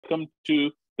welcome to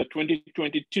the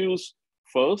 2022's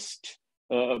first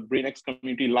BrainX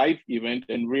Community Live event.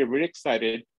 And we're very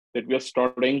excited that we are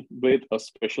starting with a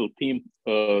special theme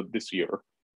this year.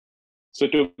 So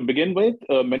to begin with,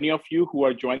 many of you who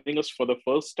are joining us for the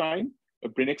first time,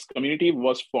 BrainX Community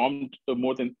was formed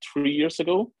more than 3 years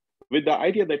ago with the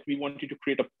idea that we wanted to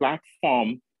create a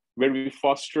platform where we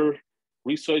foster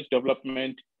research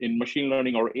development in machine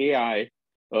learning or AI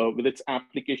with its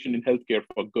application in healthcare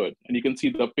for good. And you can see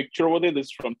the picture over there. This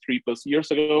is from 3+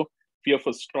 years ago. Few of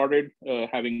us started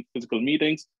having physical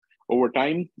meetings. Over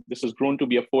time, this has grown to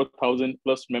be a 4,000+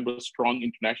 members strong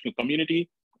international community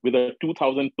with a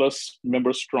 2,000+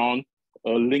 members strong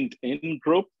LinkedIn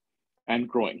group and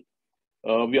growing.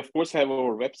 We of course have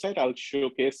our website. I'll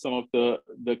showcase some of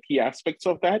the key aspects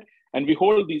of that. And we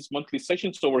hold these monthly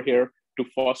sessions over here to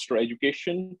foster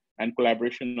education and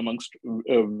collaboration amongst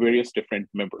various different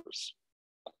members.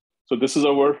 So this is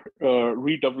our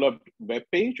redeveloped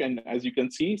webpage. And as you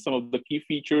can see, some of the key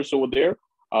features over there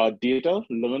are data,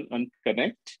 learn, and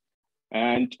connect.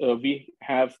 And we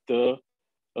have the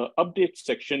update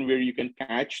section where you can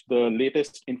catch the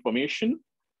latest information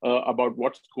about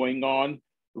what's going on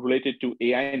related to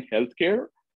AI in healthcare.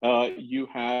 You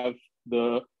have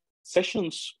the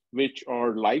sessions, which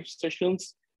are live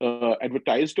sessions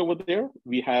advertised over there.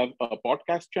 We have a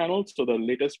podcast channel, so the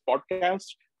latest podcasts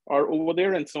are over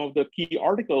there, and some of the key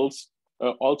articles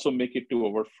also make it to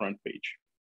our front page.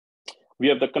 We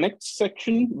have the connect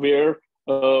section where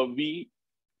we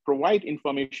provide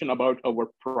information about our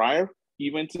prior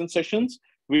events and sessions,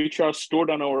 which are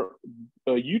stored on our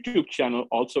YouTube channel,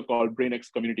 also called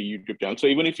BrainX Community YouTube channel. So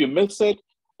even if you miss it,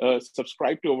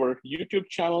 subscribe to our YouTube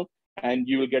channel and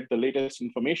you will get the latest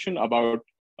information about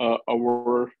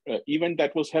our event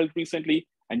that was held recently,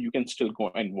 and you can still go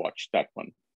and watch that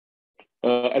one.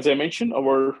 As I mentioned,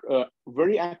 our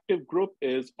very active group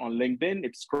is on LinkedIn.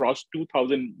 It's crossed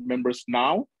 2,000 members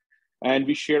now, and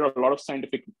we share a lot of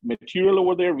scientific material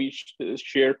over there. We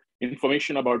share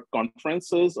information about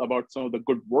conferences, about some of the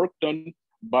good work done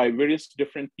by various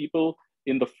different people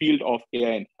in the field of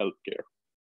AI in healthcare.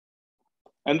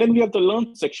 And then we have the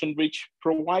Learn section, which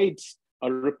provides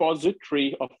a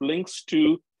repository of links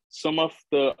to some of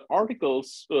the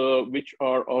articles which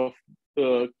are of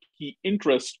key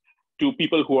interest to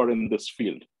people who are in this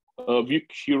field. We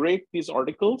curate these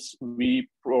articles. We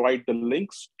provide the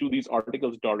links to these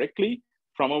articles directly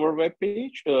from our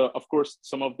webpage. Of course,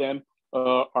 some of them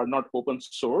are not open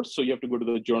source, so you have to go to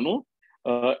the journal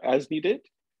as needed.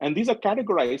 And these are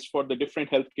categorized for the different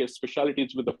healthcare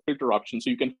specialties with the filter option. So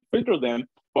you can filter them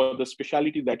for the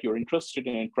specialty that you're interested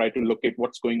in and try to locate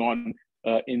what's going on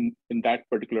in that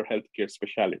particular healthcare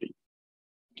specialty.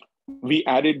 We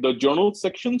added the journal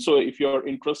section. So if you're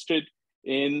interested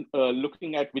in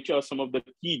looking at which are some of the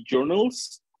key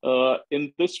journals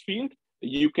in this field,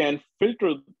 you can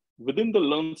filter within the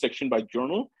Learn section by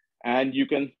journal, and you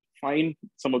can find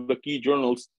some of the key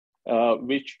journals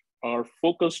which are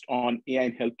focused on AI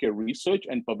in healthcare research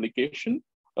and publication.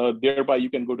 Thereby, you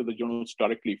can go to the journals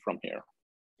directly from here.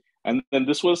 And then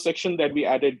this was a section that we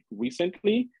added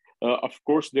recently. Of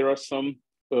course, there are some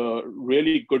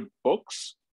really good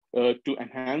books to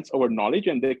enhance our knowledge,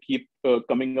 and they keep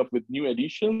coming up with new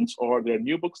editions, or there are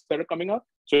new books that are coming up.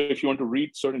 So if you want to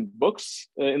read certain books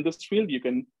in this field, you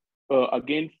can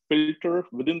again filter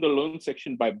within the Learn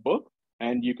section by book,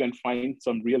 and you can find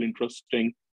some real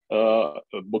interesting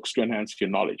books to enhance your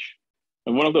knowledge.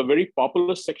 And one of the very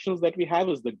popular sections that we have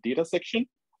is the data section.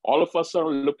 All of us are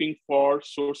looking for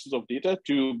sources of data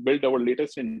to build our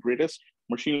latest and greatest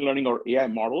machine learning or AI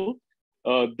model.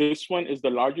 This one is the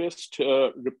largest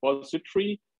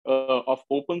repository of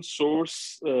open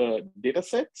source data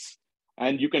sets,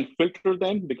 and you can filter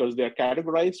them because they are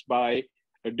categorized by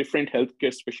different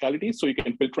healthcare specialties. So you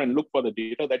can filter and look for the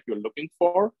data that you're looking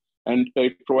for, and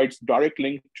it provides direct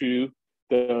link to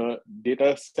the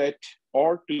data set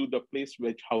or to the place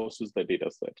which houses the data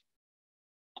set.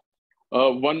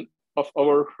 One of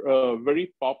our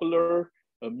very popular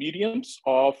mediums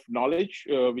of knowledge,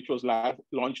 which was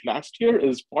launched last year,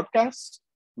 is podcasts,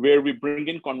 where we bring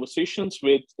in conversations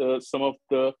with some of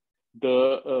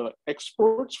the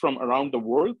experts from around the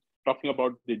world, talking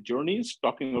about their journeys,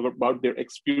 talking about their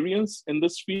experience in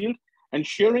this field, and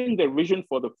sharing their vision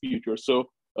for the future. So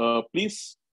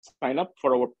please sign up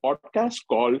for our podcast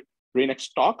called BrainX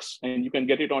Talks, and you can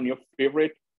get it on your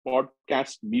favorite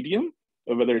podcast medium,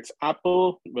 whether it's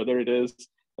Apple, whether it is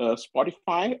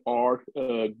Spotify or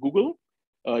Google.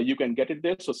 You can get it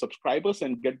there. So subscribe us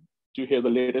and get to hear the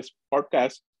latest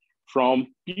podcast from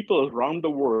people around the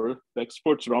world, the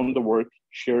experts around the world,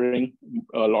 sharing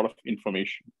a lot of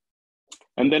information.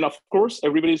 And then, of course,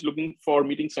 everybody's looking for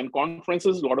meetings and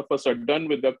conferences. A lot of us are done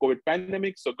with the COVID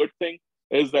pandemic. So good thing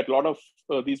is that a lot of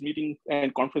these meetings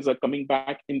and conferences are coming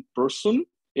back in person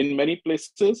in many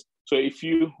places. So if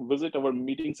you visit our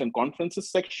meetings and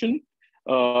conferences section,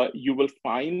 you will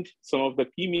find some of the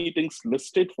key meetings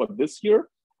listed for this year,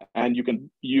 and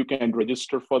you can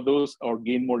register for those or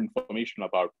gain more information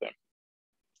about them.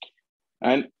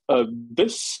 And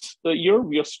this year,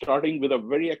 we are starting with a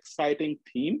very exciting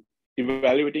theme,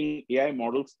 evaluating AI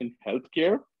models in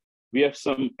healthcare. We have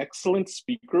some excellent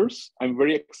speakers. I'm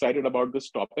very excited about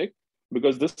this topic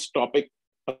because this topic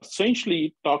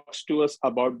essentially talks to us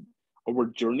about our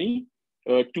journey.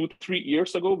 2-3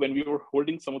 years ago, when we were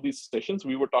holding some of these sessions,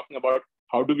 we were talking about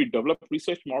how do we develop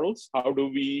research models? How do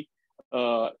we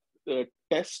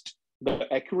test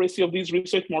the accuracy of these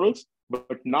research models?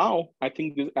 But now, I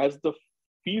think as the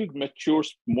field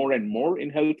matures more and more in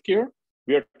healthcare,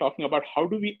 we are talking about how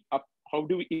do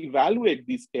we evaluate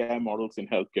these AI models in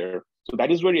healthcare? So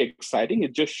that is very exciting.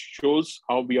 It just shows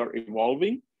how we are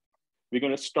evolving. We're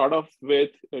going to start off with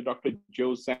Dr.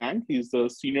 Joe Zhang. He's the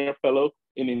Senior Fellow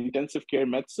in Intensive Care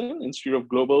Medicine, Institute of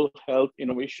Global Health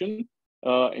Innovation,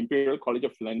 Imperial College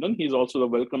of London. He's also the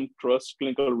Wellcome Trust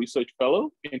Clinical Research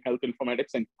Fellow in Health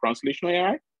Informatics and Translational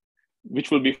AI, which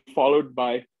will be followed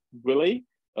by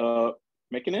Ville-Petteri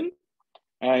Mäkinen.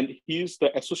 And he's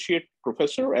the Associate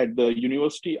Professor at the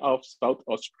University of South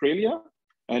Australia.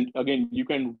 And again, you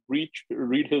can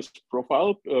read his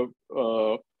profile,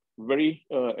 very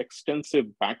extensive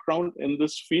background in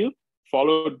this field,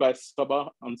 followed by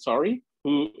Saba Ansari,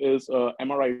 who is an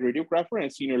MRI radiographer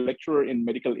and senior lecturer in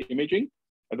medical imaging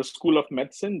at the School of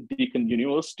Medicine, Deakin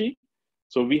University.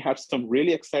 So we have some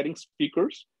really exciting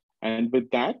speakers. And with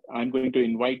that, I'm going to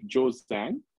invite Joe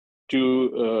Zhang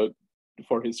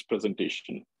for his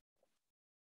presentation.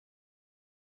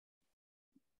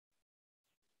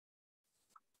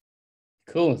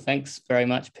 Cool, thanks very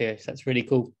much, Pierce. That's really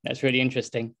cool. That's really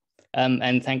interesting.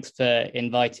 And thanks for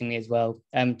inviting me as well.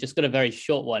 Just got a very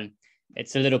short one.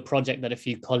 It's a little project that a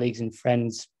few colleagues and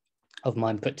friends of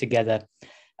mine put together.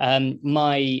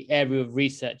 My area of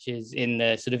research is in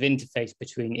the sort of interface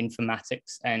between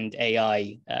informatics and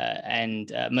AI,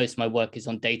 and most of my work is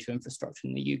on data infrastructure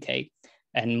in the UK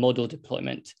and model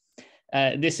deployment.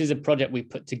 This is a project we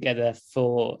put together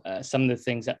for some of the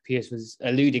things that Pierce was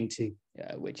alluding to,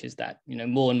 which is that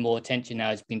more and more attention now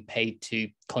has been paid to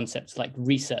concepts like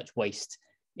research waste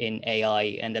in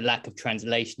AI and the lack of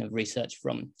translation of research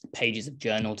from pages of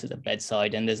journal to the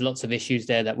bedside. And there's lots of issues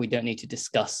there that we don't need to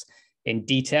discuss in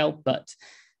detail, but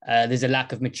there's a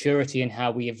lack of maturity in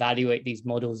how we evaluate these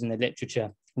models in the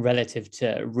literature relative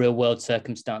to real world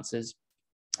circumstances,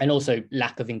 and also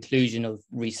lack of inclusion of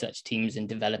research teams in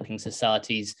developing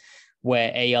societies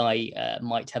where AI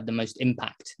might have the most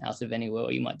impact out of anywhere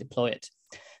you might deploy it.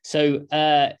 So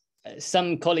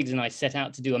some colleagues and I set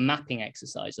out to do a mapping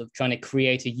exercise of trying to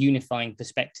create a unifying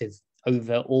perspective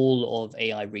over all of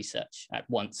AI research at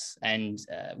once. And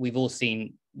we've all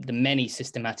seen the many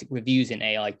systematic reviews in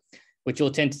AI, which all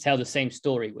tend to tell the same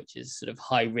story, which is sort of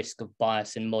high risk of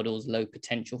bias in models, low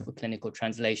potential for clinical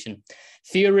translation.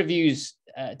 Fewer reviews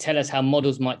tell us how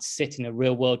models might sit in a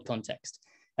real world context.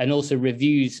 And also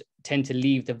reviews tend to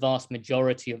leave the vast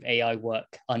majority of AI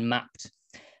work unmapped.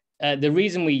 The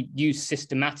reason we use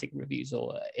systematic reviews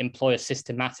or employ a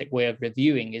systematic way of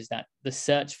reviewing is that the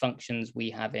search functions we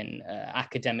have in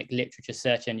academic literature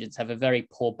search engines have a very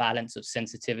poor balance of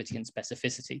sensitivity and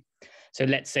specificity. So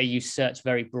let's say you search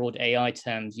very broad AI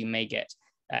terms, you may get,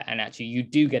 and actually you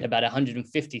do get about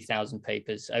 150,000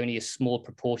 papers, only a small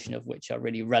proportion of which are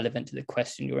really relevant to the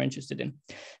question you're interested in.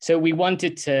 So we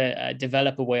wanted to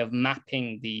develop a way of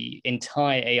mapping the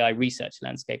entire AI research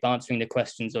landscape, answering the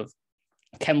questions of,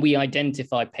 can we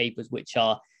identify papers which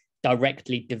are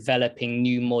directly developing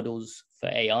new models for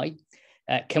AI?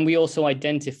 Can we also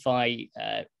identify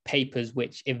papers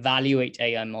which evaluate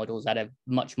AI models at a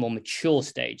much more mature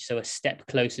stage, so a step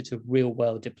closer to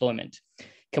real-world deployment?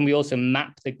 Can we also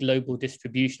map the global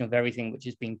distribution of everything which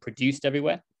is being produced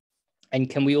everywhere? And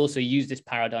can we also use this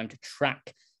paradigm to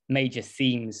track major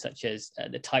themes such as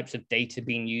the types of data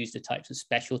being used, the types of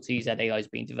specialties that AI is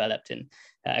being developed in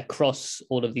across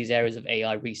all of these areas of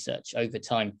AI research over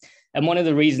time? And one of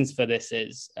the reasons for this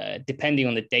is depending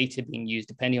on the data being used,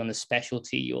 depending on the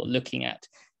specialty you're looking at,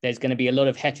 there's going to be a lot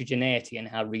of heterogeneity in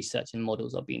how research and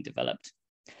models are being developed.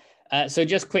 So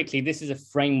just quickly, this is a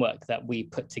framework that we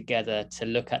put together to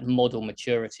look at model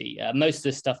maturity. Most of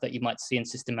the stuff that you might see in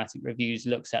systematic reviews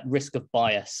looks at risk of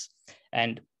bias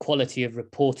and quality of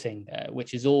reporting,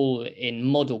 which is all in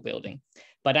model building.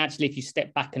 But actually, if you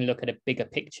step back and look at a bigger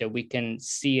picture, we can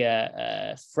see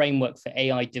a framework for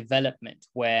AI development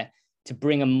where to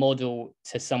bring a model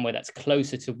to somewhere that's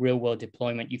closer to real world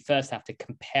deployment, you first have to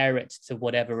compare it to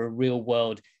whatever a real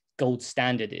world gold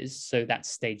standard is. So that's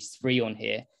stage 3 on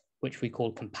here, which we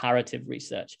call comparative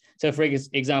research. So for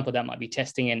example, that might be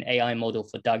testing an AI model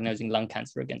for diagnosing lung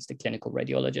cancer against a clinical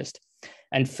radiologist.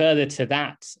 And further to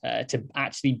that, to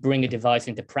actually bring a device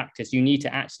into practice, you need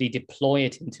to actually deploy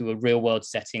it into a real world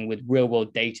setting with real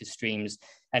world data streams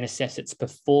and assess its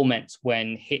performance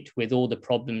when hit with all the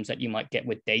problems that you might get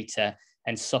with data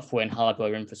and software and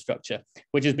hardware infrastructure,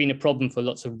 which has been a problem for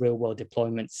lots of real world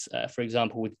deployments, for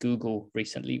example, with Google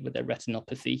recently with their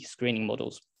retinopathy screening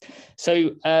models.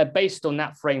 So based on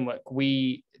that framework,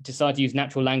 we decided to use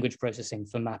natural language processing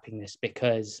for mapping this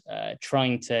because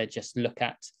trying to just look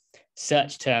at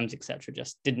search terms, etc.,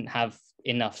 just didn't have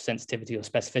enough sensitivity or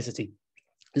specificity.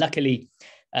 Luckily,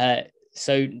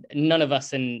 so none of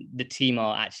us in the team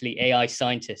are actually AI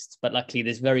scientists, but luckily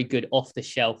there's very good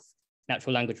off-the-shelf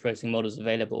natural language processing models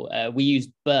available. We use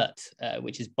BERT,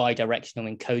 which is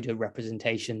bidirectional encoder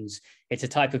representations. It's a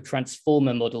type of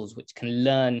transformer models which can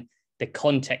learn the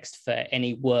context for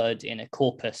any word in a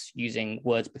corpus using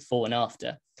words before and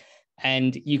after.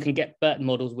 And you can get BERT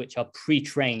models which are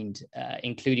pre-trained,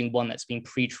 including one that's been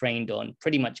pre-trained on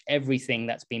pretty much everything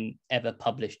that's been ever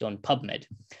published on PubMed,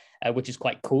 which is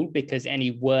quite cool because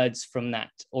any words from that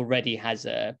already has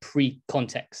a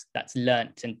pre-context that's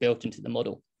learnt and built into the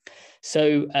model.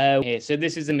 So so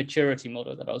this is a maturity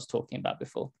model that I was talking about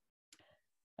before.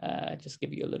 Just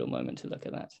give you a little moment to look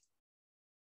at that.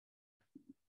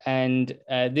 And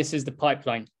this is the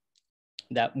pipeline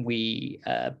that we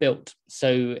built.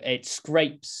 So it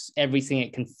scrapes everything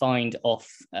it can find off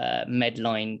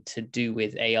Medline to do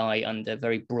with AI under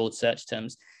very broad search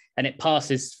terms. And it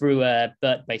passes through a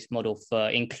BERT-based model for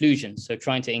inclusion. So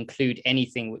trying to include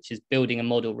anything which is building a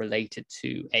model related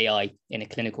to AI in a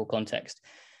clinical context.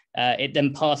 It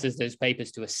then passes those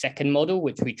papers to a second model,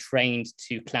 which we trained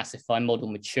to classify model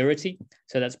maturity.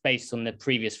 So that's based on the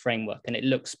previous framework. And it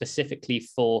looks specifically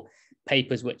for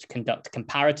papers which conduct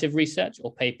comparative research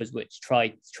or papers which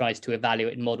tries to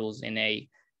evaluate models in a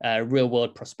real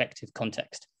world prospective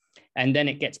context. And then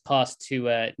it gets passed to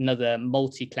another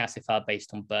multi-classifier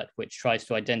based on BERT, which tries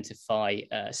to identify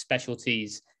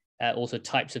specialties, also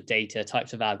types of data,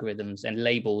 types of algorithms and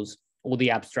labels, all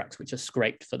the abstracts which are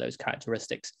scraped for those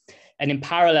characteristics. And in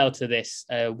parallel to this,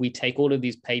 we take all of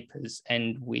these papers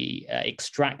and we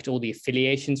extract all the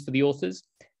affiliations for the authors,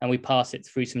 and we pass it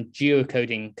through some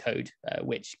geocoding code,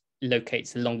 which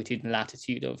locates the longitude and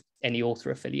latitude of any author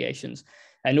affiliations.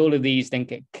 And all of these then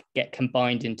get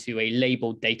combined into a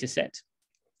labeled data set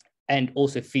and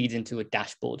also feeds into a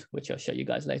dashboard, which I'll show you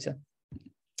guys later.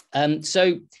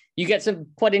 So you get some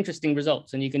quite interesting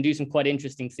results, and you can do some quite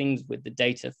interesting things with the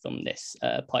data from this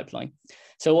pipeline.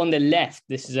 So on the left,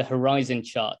 this is a horizon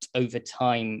chart over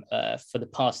time for the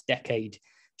past decade,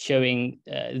 showing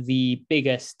the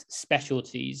biggest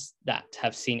specialties that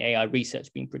have seen AI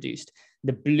research being produced.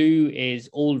 The blue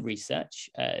is all research.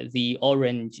 The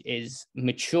orange is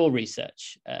mature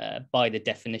research by the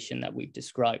definition that we've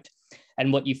described.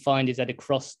 And what you find is that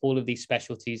across all of these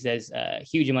specialties, there's a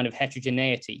huge amount of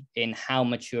heterogeneity in how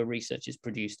mature research is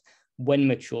produced, when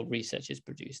mature research is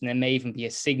produced. And there may even be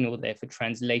a signal there for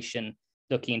translation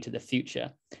looking into the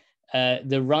future.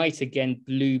 The right, again,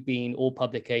 blue being all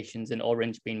publications and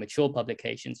orange being mature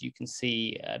publications, you can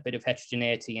see a bit of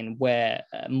heterogeneity in where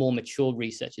more mature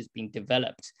research is being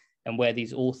developed and where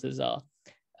these authors are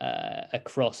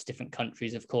across different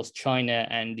countries. Of course, China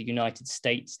and the United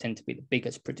States tend to be the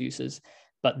biggest producers,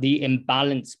 but the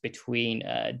imbalance between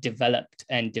developed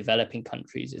and developing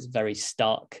countries is very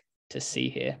stark to see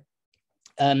here.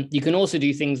 You can also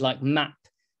do things like map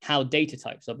how data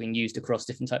types are being used across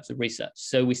different types of research.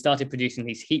 So we started producing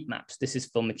these heat maps. This is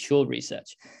for mature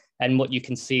research. And what you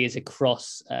can see is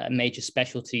across major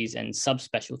specialties and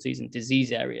subspecialties and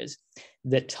disease areas,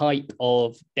 the type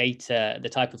of data, the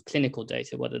type of clinical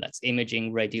data, whether that's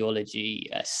imaging, radiology,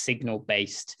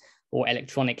 signal-based, or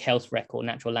electronic health record,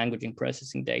 natural language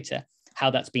processing data, how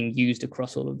that's being used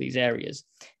across all of these areas.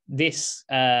 This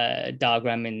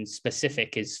diagram in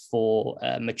specific is for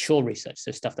mature research,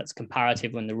 so stuff that's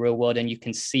comparative in the real world, and you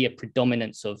can see a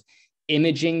predominance of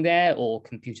imaging there or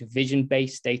computer vision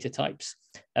based data types,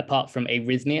 apart from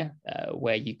arrhythmia,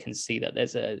 where you can see that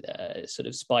there's a sort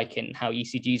of spike in how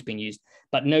ECG is being used,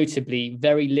 but notably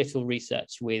very little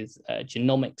research with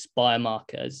genomics,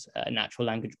 biomarkers, natural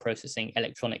language processing,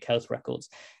 electronic health records.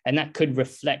 And that could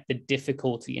reflect the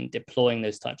difficulty in deploying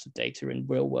those types of data in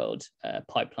real world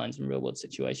pipelines and real world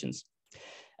situations.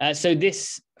 So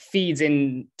this feeds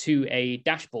into a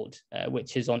dashboard,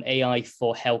 which is on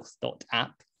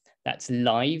AI4Health.app. That's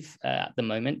live at the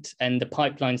moment. And the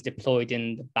pipeline's deployed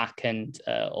in the backend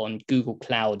on Google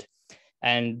Cloud.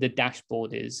 And the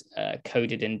dashboard is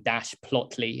coded in Dash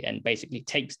Plotly and basically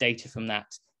takes data from that,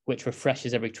 which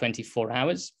refreshes every 24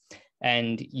 hours.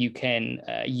 And you can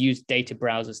use data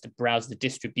browsers to browse the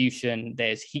distribution.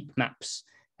 There's heat maps,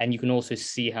 and you can also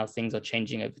see how things are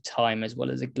changing over time, as well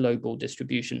as a global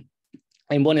distribution.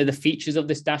 And one of the features of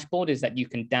this dashboard is that you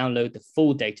can download the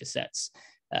full data sets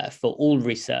for all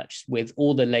research with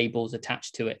all the labels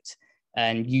attached to it,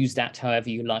 and use that however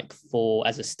you like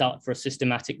as a start for a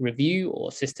systematic review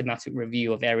or systematic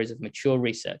review of areas of mature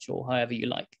research, or however you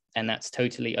like. And that's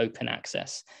totally open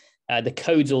access. The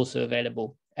code's also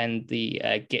available, and the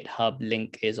GitHub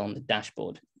link is on the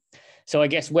dashboard. So I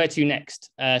guess where to next?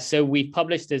 So we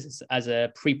published this as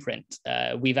a preprint.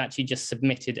 We've actually just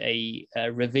submitted a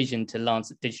revision to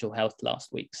Lancet Digital Health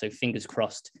last week. So fingers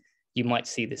crossed, you might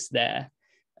see this there.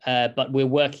 But we're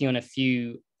working on a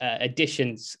few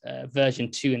additions,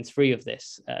 version 2 and 3 of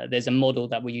this. There's a model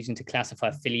that we're using to classify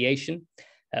affiliation,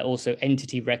 also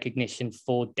entity recognition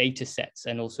for data sets,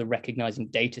 and also recognizing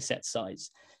data set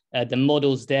size. The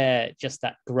models there, just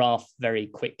that graph very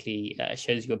quickly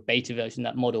shows you a beta version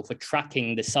of that model for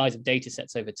tracking the size of data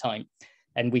sets over time.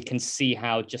 And we can see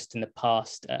how just in the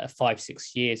past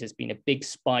 5-6 years, there's been a big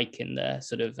spike in the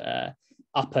sort of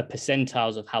upper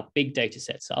percentiles of how big data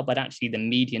sets are, but actually the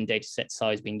median data set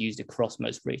size being used across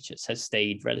most research has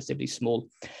stayed relatively small.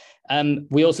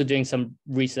 We're also doing some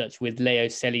research with Leo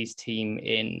Selli's team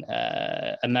in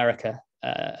America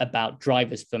about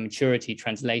drivers for maturity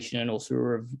translation, and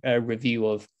also a review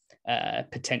of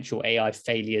potential AI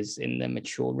failures in the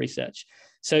mature research.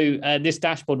 So this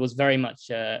dashboard was very much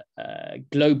a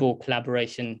global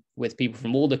collaboration with people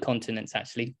from all the continents,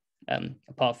 actually,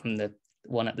 apart from the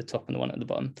one at the top and the one at the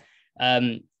bottom.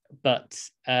 But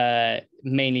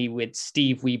mainly with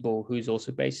Steve Wiebel, who's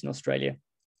also based in Australia,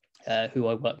 who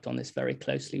I worked on this very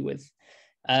closely with.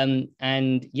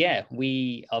 And yeah,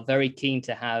 we are very keen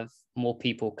to have more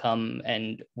people come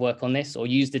and work on this, or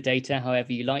use the data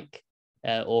however you like,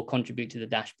 or contribute to the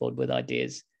dashboard with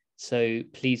ideas. So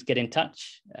please get in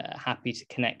touch. Happy to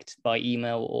connect by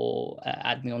email or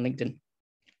add me on LinkedIn.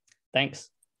 Thanks.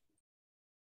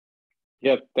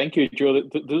 Yeah, thank you, Joe.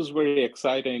 This is very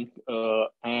exciting.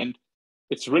 And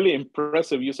it's really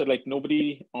impressive. You said like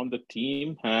nobody on the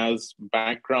team has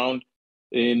background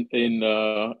in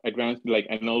advanced like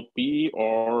NLP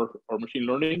or machine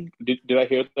learning. Did I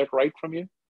hear that right from you?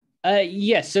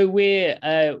 Yeah, so we're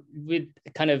with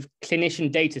kind of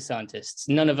clinician data scientists.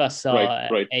 None of us are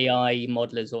right. AI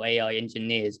modelers or AI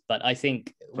engineers, but I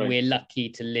think we're lucky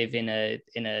to live in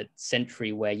a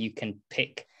century where you can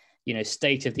pick, you know,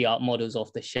 state-of-the-art models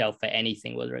off the shelf for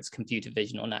anything, whether it's computer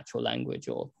vision or natural language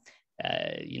or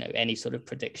you know, any sort of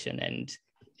prediction, and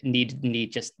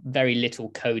need just very little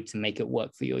code to make it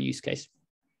work for your use case.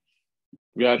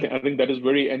 Yeah, I think that is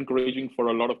very encouraging for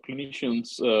a lot of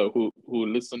clinicians who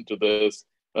listen to this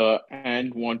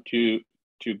and want to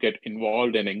get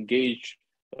involved and engage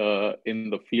in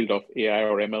the field of AI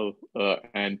or ML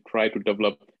and try to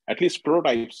develop at least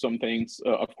prototype some things.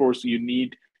 Of course, you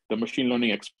need the machine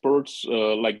learning experts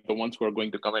like the ones who are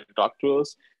going to come and talk to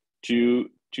us to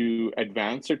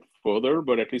advance it further.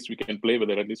 But at least we can play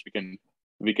with it. At least we can.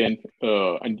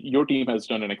 And your team has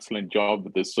done an excellent job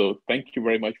with this. So thank you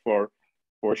very much for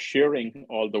sharing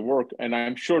all the work. And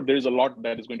I'm sure there's a lot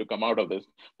that is going to come out of this.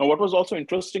 Now, what was also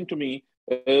interesting to me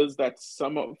is that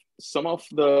some of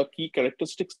the key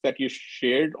characteristics that you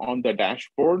shared on the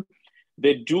dashboard,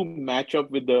 they do match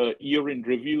up with the year-end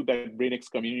review that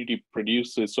BrainX community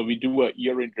produces. So we do a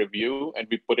year-end review and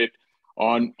we put it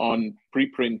on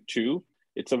preprint 2.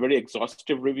 It's a very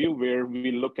exhaustive review where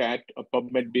we look at a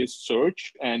PubMed-based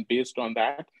search, and based on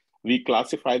that, we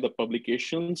classify the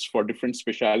publications for different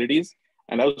specialties.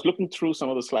 And I was looking through some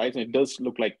of the slides, and it does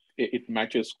look like it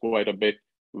matches quite a bit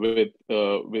with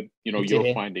you know,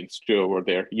 your findings too over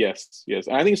there. Yes.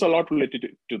 And I think it's a lot related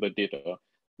to the data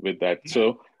with that.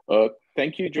 So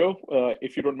thank you, Joe.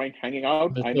 If you don't mind hanging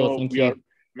out, I know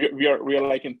we are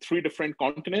like in 3 different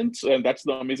continents, and that's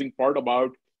the amazing part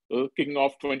about kicking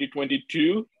off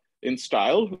 2022 in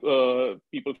style.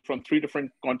 People from 3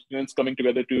 different continents coming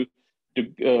together to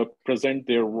present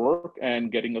their work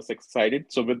and getting us excited.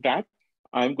 So with that,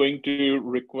 I'm going to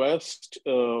request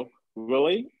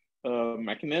Ville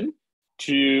Mäkinen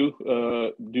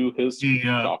to do his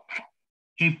talk.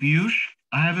 Hey, Piyush,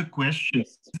 I have a question.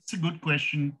 Yes. It's a good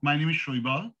question. My name is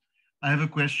Shoibal. I have a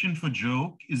question for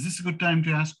Joe. Is this a good time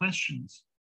to ask questions?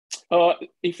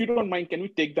 If you don't mind, can we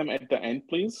take them at the end,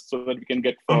 please, so that we can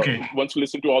get, okay. Once we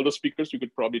listen to all the speakers, we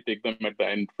could probably take them at the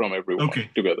end from everyone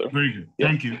together. Very good. Yeah.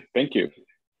 Thank you. Thank you.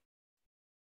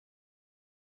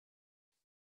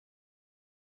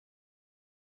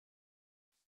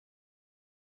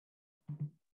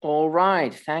 All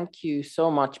right. Thank you so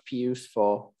much, Piyush,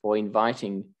 for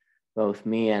inviting both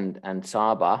me and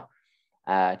Saba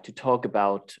to talk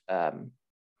about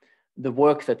the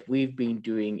work that we've been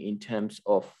doing in terms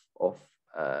of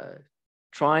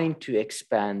trying to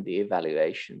expand the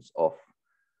evaluations of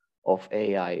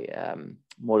AI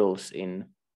models in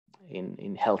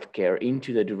healthcare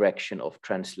into the direction of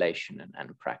translation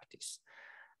and practice.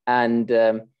 And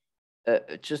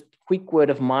just quick word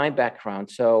of my background.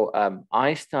 So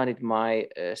I started my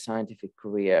scientific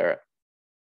career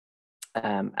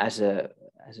as a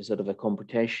sort of a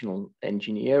computational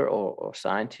engineer or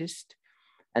scientist,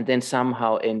 and then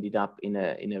somehow ended up in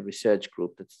a research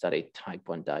group that studied type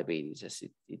 1 diabetes, as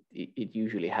it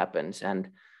usually happens. And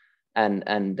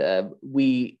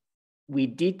we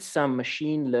did some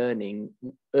machine learning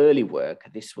early work.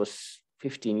 This was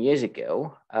 15 years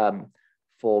ago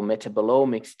for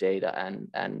metabolomics data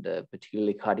and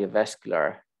particularly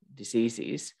cardiovascular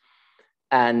diseases.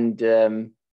 And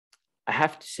I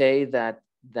have to say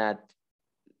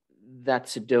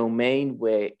that's a domain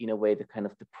where, in a way, the kind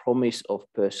of the promise of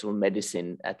personal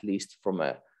medicine, at least from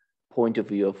a point of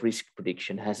view of risk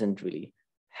prediction, hasn't really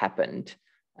happened.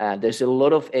 There's a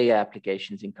lot of AI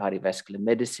applications in cardiovascular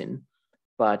medicine,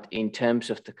 but in terms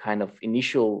of the kind of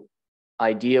initial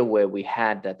idea where we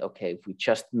had that, okay, if we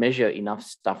just measure enough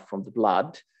stuff from the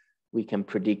blood, we can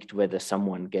predict whether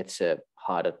someone gets a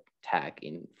heart attack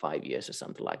in 5 years or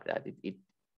something like that.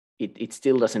 It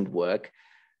still doesn't work.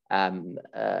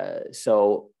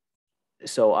 So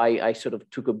I sort of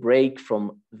took a break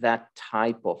from that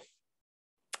type of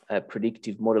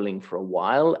predictive modeling for a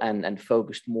while and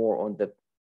focused more on the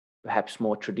perhaps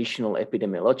more traditional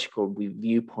epidemiological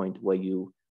viewpoint, where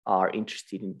you are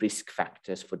interested in risk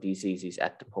factors for diseases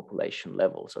at the population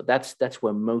level. So that's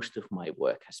where most of my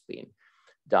work has been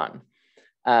done.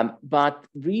 But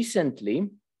recently,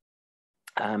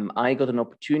 I got an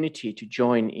opportunity to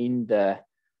join in the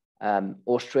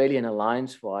Australian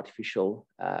Alliance for Artificial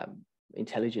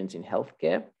Intelligence in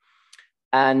Healthcare.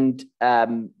 And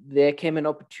there came an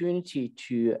opportunity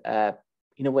to,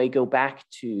 in a way, go back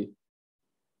to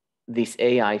this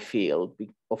AI field.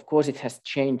 Of course, it has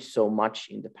changed so much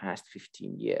in the past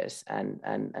 15 years, and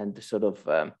the sort of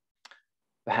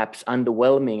perhaps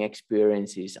underwhelming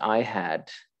experiences I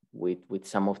had with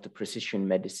some of the precision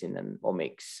medicine and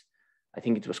omics. I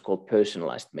think it was called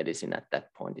personalized medicine at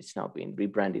that point. It's now been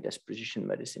rebranded as precision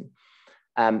medicine.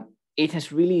 It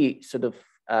has really sort of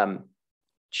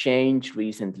changed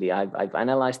recently. I've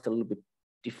analyzed a little bit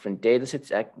different data sets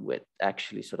that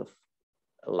actually sort of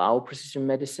allow precision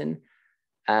medicine.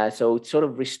 So it sort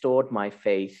of restored my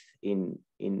faith in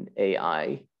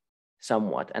AI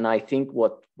somewhat. And I think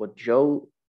what Joe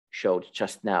showed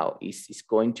just now is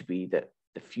going to be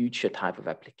the future type of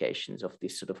applications of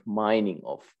this sort of mining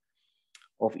of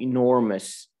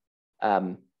enormous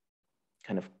kind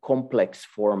of complex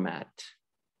format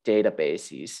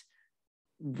databases,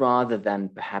 rather than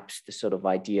perhaps the sort of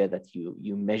idea that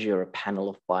you measure a panel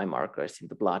of biomarkers in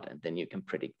the blood and then you can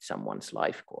predict someone's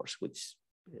life course, which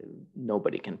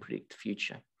nobody can predict the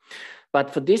future.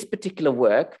 But for this particular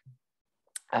work,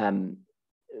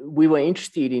 we were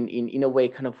interested in a way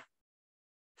kind of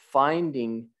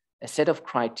finding a set of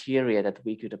criteria that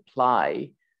we could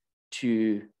apply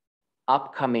to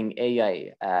upcoming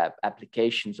AI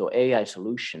applications or AI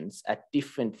solutions at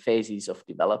different phases of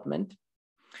development.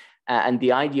 And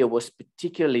the idea was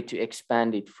particularly to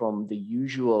expand it from the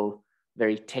usual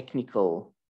very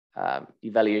technical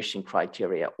evaluation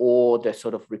criteria or the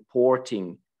sort of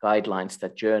reporting guidelines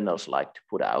that journals like to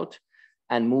put out,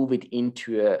 and move it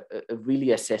into a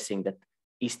really assessing that,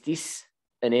 is this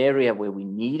an area where we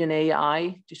need an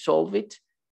AI to solve it?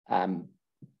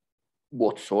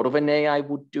 What sort of an AI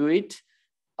would do it?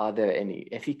 Are there any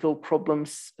ethical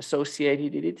problems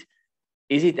associated with it?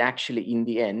 Is it actually, in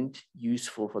the end,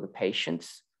 useful for the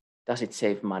patients? Does it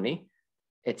save money,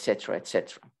 et cetera, et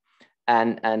cetera?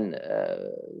 And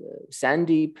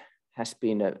Sandeep has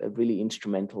been a really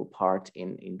instrumental part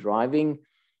in driving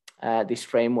this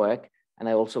framework. And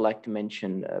I also like to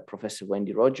mention Professor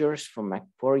Wendy Rogers from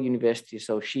Macquarie University.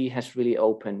 So she has really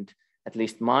opened at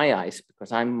least my eyes,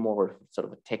 because I'm more sort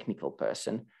of a technical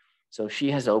person. So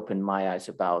she has opened my eyes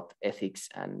about ethics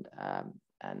and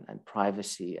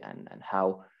privacy and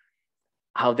how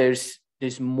there's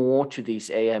more to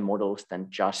these AI models than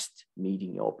just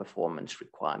meeting your performance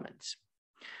requirements.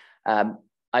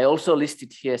 I also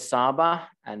listed here Saba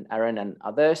and Aaron and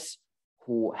others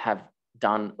who have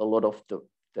done a lot of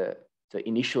the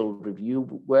initial review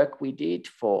work we did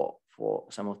for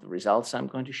some of the results I'm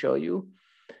going to show you.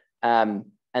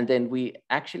 And then we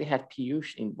actually had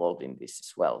Piyush involved in this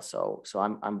as well. So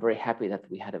I'm very happy that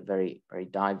we had a very, very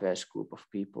diverse group of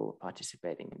people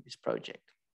participating in this project.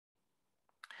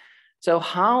 So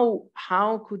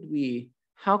how could we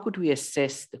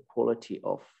assess the quality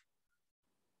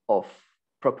of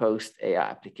proposed AI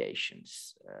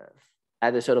applications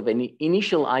at a sort of an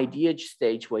initial idea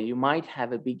stage where you might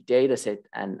have a big data set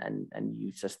and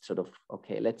you just sort of,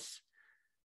 okay,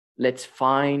 let's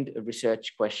find a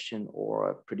research question or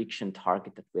a prediction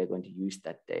target that we're going to use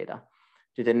that data,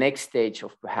 to the next stage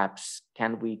of perhaps,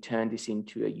 can we turn this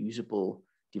into a usable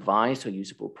device or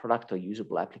usable product or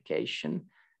usable application?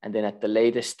 And then at the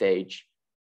later stage,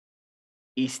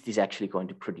 is this actually going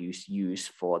to produce use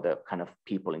for the kind of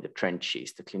people in the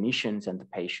trenches, the clinicians and the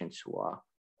patients who are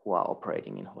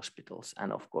operating in hospitals,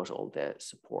 and of course, all the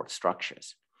support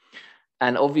structures.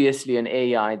 And obviously an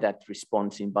AI that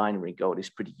responds in binary code is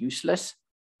pretty useless.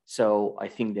 So I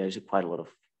think there's quite a lot of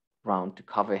ground to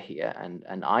cover here.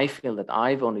 And I feel that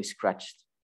I've only scratched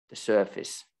the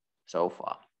surface so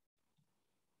far.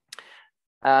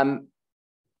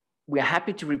 We are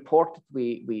happy to report that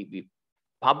we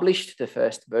published the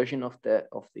first version of the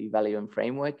Evaluation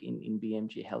framework in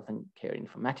BMG Health and Care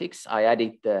Informatics. I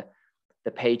added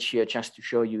the page here just to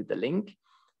show you the link.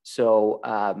 So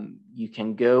you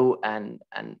can go and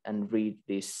read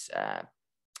this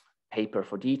paper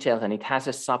for details, and it has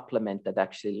a supplement that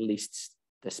actually lists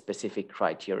the specific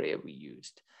criteria we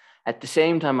used. At the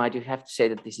same time, I do have to say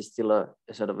that this is still a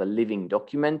sort of a living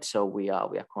document, so we are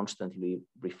constantly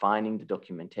refining the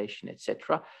documentation,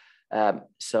 etc.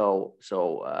 So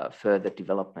further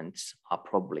developments are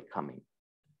probably coming.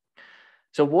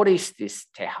 So what is this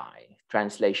TEHAI,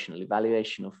 Translational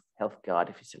Evaluation of Healthcare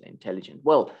Artificial Intelligence?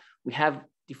 Well, we have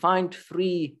defined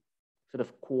three sort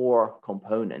of core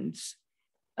components.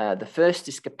 The first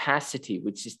is capacity,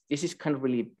 this is kind of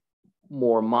really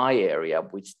more my area,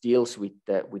 which deals with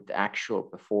the actual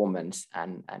performance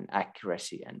and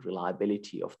accuracy and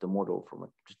reliability of the model from a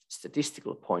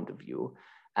statistical point of view,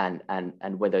 and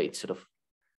whether it's sort of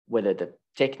whether the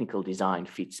technical design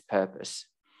fits purpose.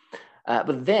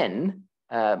 But then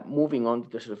moving on to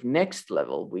the sort of next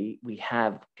level, we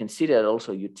have considered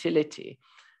also utility.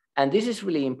 And this is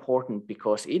really important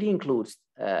because it includes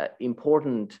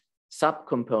important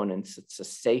subcomponents such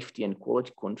as safety and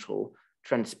quality control.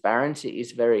 Transparency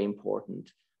is very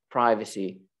important,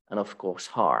 privacy, and of course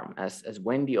harm. As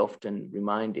Wendy often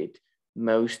reminded,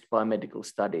 most biomedical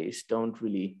studies don't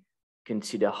really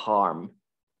consider harm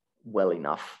well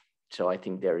enough. So I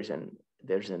think there's an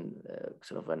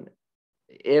sort of an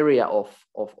area of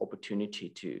opportunity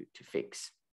to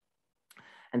fix.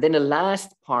 And then the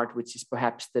last part, which is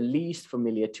perhaps the least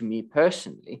familiar to me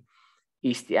personally,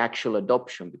 is the actual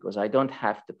adoption, because I don't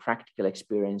have the practical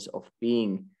experience of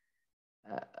being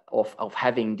of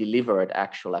having delivered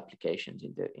actual applications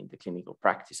in the clinical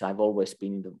practice. I've always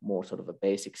been in the more sort of a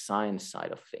basic science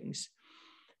side of things.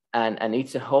 And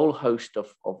it's a whole host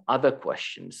of other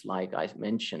questions, like I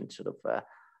mentioned, sort of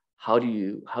how do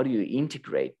you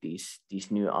integrate these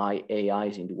new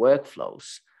AIs into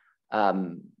workflows?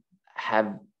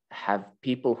 Have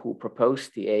people who propose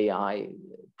the AI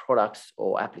products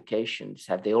or applications,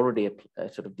 have they already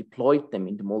sort of deployed them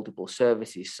into multiple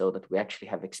services so that we actually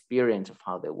have experience of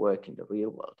how they work in the real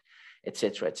world, et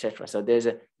cetera, et cetera. So there's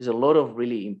a lot of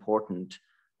really important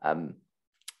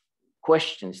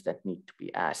questions that need to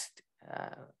be asked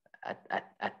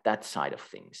at that side of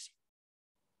things.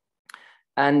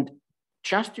 And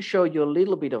just to show you a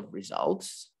little bit of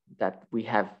results that we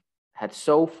have had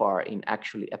so far in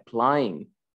actually applying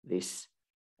this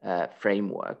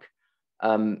framework,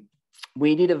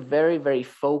 we did a very, very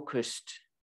focused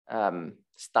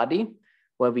study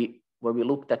where we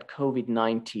looked at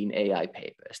COVID-19 AI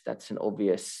papers. That's an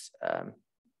obvious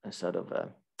sort of a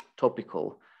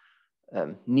topical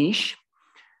niche.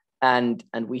 And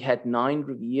we had 9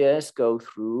 reviewers go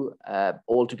through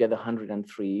altogether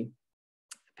 103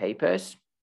 papers.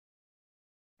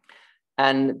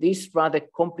 And this rather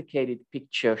complicated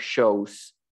picture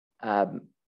shows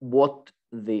what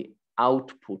the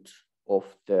output of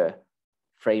the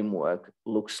framework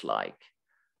looks like.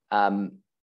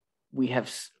 We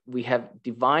have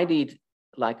divided,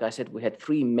 like I said, we had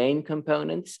 3 main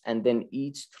components, and then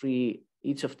each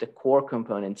of the core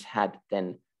components had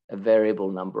then a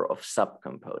variable number of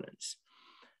subcomponents.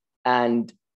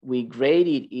 And we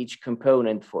graded each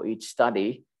component for each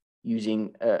study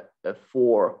using a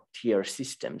 4-tier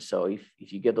system. So if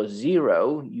you get a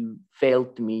 0, you fail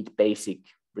to meet basic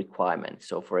requirements.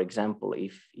 So for example,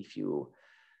 if you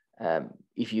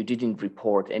didn't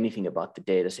report anything about the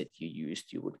data set you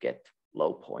used, you would get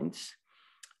low points.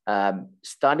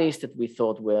 Studies that we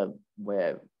thought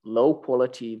were low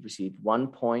quality received 1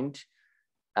 point,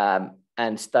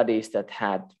 and studies that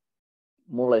had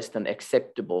more or less an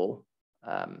acceptable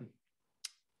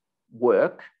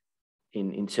work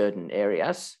in certain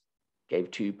areas gave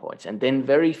 2 points. And then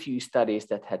very few studies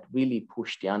that had really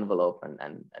pushed the envelope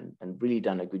and really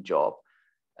done a good job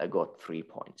got 3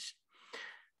 points.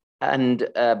 And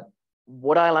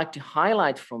what I like to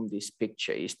highlight from this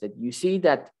picture is that you see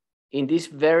that in this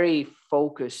very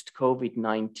focused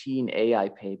COVID-19 AI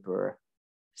paper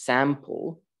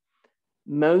sample,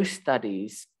 most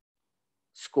studies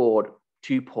scored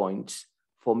 2 points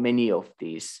for many of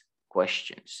these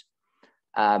questions.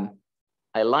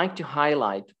 I like to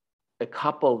highlight a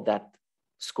couple that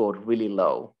scored really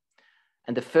low.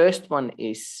 And the first one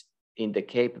is in the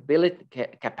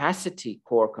capacity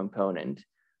core component,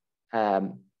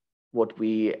 what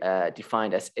we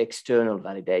defined as external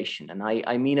validation. And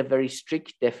I mean a very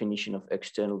strict definition of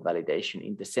external validation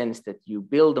in the sense that you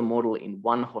build a model in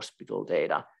one hospital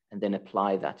data and then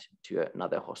apply that to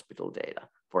another hospital data,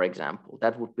 for example.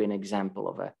 That would be an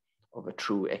example of a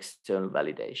true external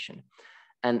validation.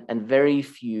 And very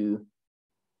few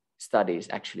studies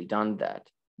actually done that.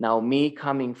 Now, me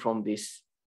coming from this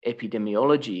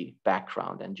epidemiology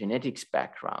background and genetics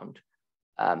background,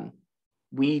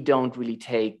 we don't really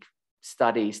take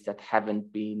studies that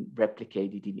haven't been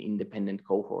replicated in independent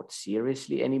cohorts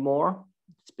seriously anymore,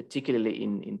 particularly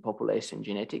in population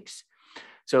genetics.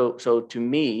 So to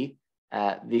me,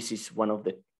 this is one of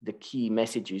the key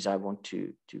messages I want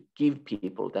to give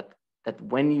people, that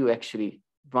when you actually,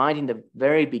 right in the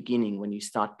very beginning, when you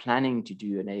start planning to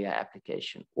do an AI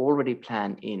application, already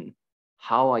plan in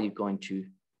how are you going to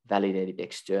validate it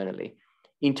externally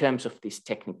in terms of this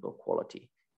technical quality.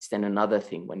 It's then another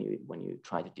thing when you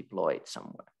try to deploy it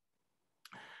somewhere.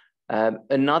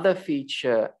 Another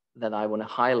feature that I want to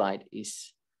highlight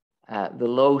is the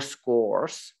low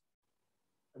scores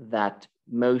that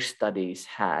most studies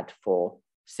had for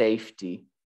safety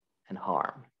and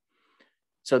harm.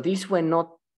 So these were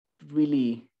not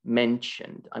really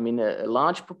mentioned. I mean, a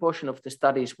large proportion of the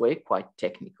studies were quite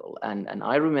technical. And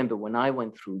I remember when I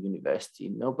went through university,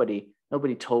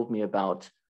 nobody told me about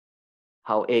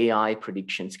how AI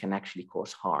predictions can actually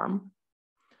cause harm,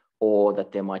 or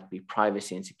that there might be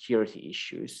privacy and security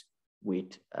issues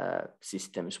with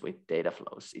systems with data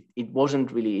flows. It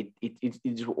wasn't really,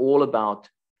 it's all about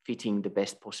fitting the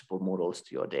best possible models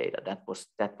to your data. That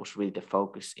was really the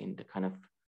focus in the kind of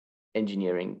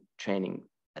engineering training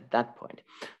at that point.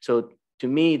 So to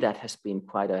me, that has been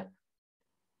quite a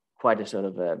sort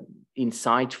of a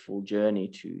insightful journey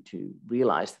to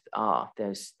realize that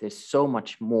there's so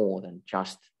much more than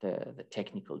just the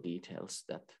technical details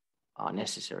that are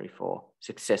necessary for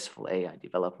successful AI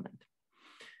development.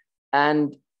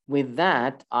 And with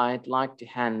that, I'd like to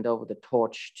hand over the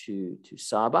torch to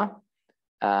Saba,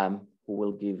 who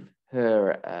will give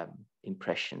her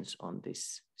impressions on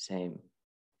this same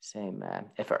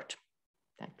effort.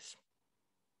 Thanks.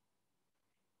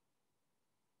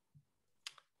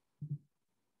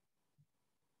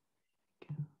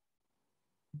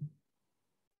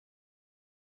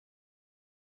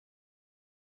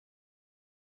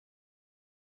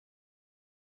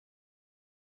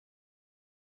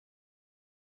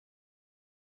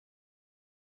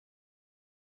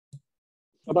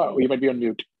 Saba, you might be on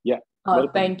mute. Yeah.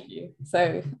 Thank you.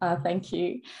 So thank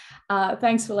you.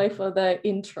 Thanks, Ville, for the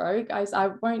intro. Guys, I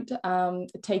won't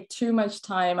take too much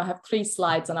time. I have 3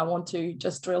 slides and I want to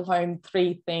just drill home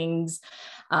 3 things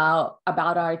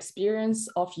about our experience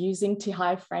of using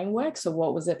TEHAI framework. So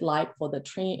what was it like for the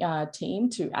team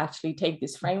to actually take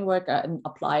this framework and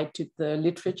apply it to the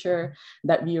literature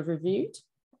that we reviewed?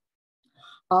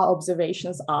 Our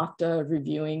observations after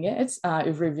reviewing it,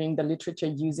 reviewing the literature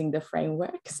using the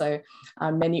framework. So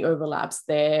many overlaps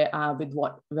there with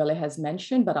what Ville has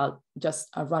mentioned, but I'll just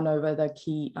run over the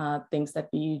key things that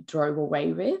we drove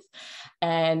away with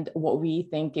and what we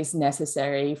think is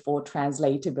necessary for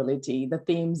translatability. The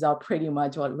themes are pretty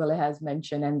much what Ville has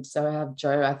mentioned, and so have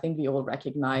Joe. I think we all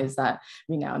recognize that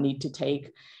we now need to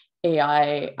take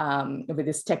AI with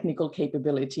this technical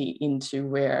capability into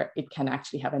where it can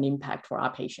actually have an impact for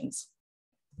our patients.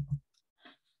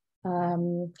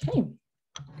 Okay.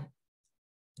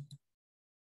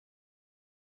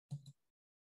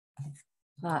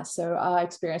 So our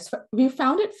experience, we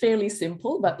found it fairly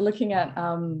simple, but looking at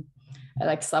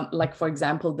like for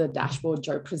example, the dashboard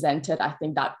Joe presented, I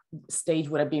think that stage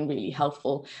would have been really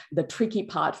helpful. The tricky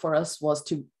part for us was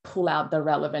to pull out the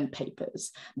relevant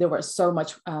papers. There was so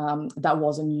much that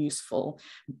wasn't useful.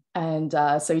 And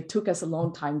so it took us a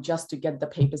long time just to get the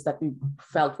papers that we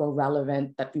felt were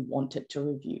relevant, that we wanted to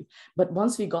review. But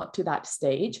once we got to that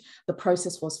stage, the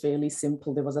process was fairly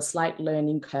simple. There was a slight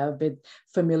learning curve with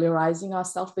familiarizing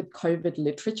ourselves with COVID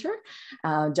literature,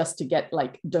 just to get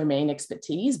like domain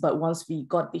expertise. But once we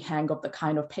got the hang of the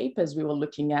kind of papers we were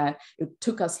looking at, it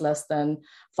took us less than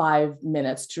 5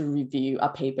 minutes to review a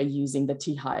paper using the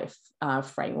TEHAI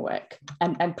framework.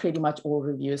 And pretty much all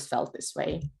reviewers felt this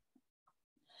way.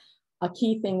 A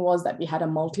key thing was that we had a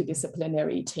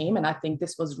multidisciplinary team, and I think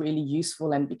this was really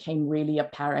useful and became really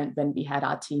apparent when we had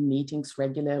our team meetings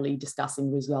regularly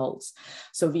discussing results.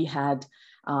 So we had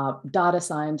data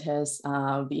scientists,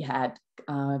 we had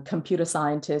computer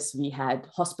scientists, we had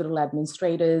hospital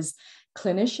administrators,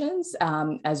 clinicians,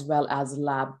 as well as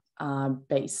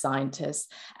lab-based scientists.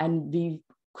 And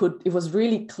it was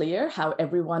really clear how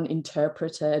everyone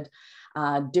interpreted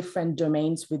different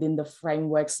domains within the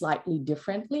framework slightly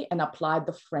differently and applied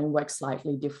the framework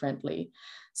slightly differently.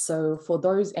 So for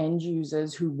those end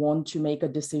users who want to make a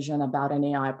decision about an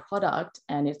AI product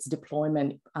and its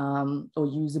deployment or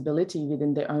usability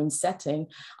within their own setting,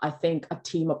 I think a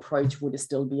team approach would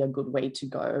still be a good way to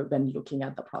go when looking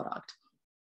at the product.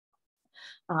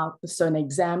 So an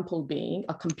example being,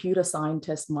 a computer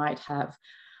scientist might have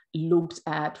looked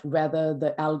at whether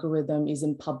the algorithm is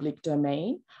in public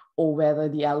domain or whether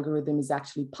the algorithm is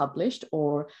actually published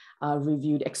or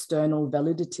reviewed external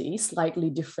validity, slightly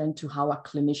different to how a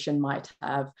clinician might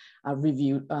have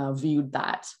viewed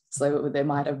that. So they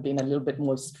might have been a little bit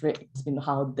more strict in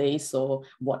how they saw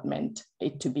what meant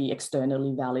it to be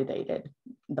externally validated,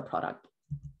 the product.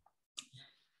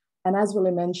 And as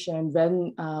Ville mentioned,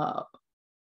 when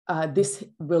this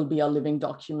will be a living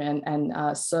document,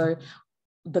 and so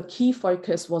the key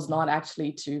focus was not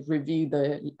actually to review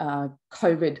the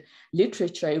COVID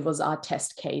literature, it was our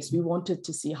test case. We wanted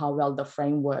to see how well the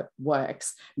framework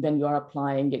works when you're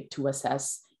applying it to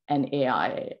assess an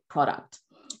AI product.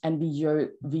 And we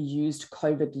used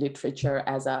COVID literature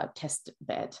as a test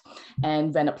bed.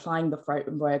 And when applying the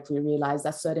framework, we realized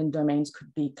that certain domains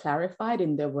could be clarified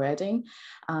in their wording.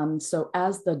 So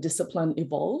as the discipline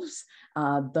evolves,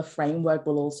 the framework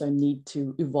will also need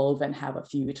to evolve and have a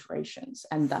few iterations.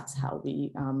 And that's how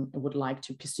we would like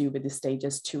to pursue with the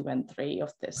stages 2 and 3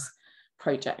 of this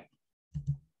project.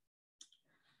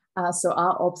 So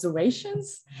our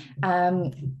observations.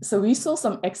 So we saw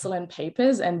some excellent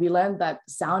papers and we learned that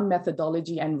sound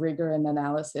methodology and rigor in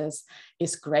analysis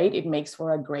is great. It makes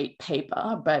for a great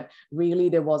paper, but really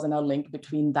there wasn't a link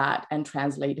between that and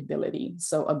translatability.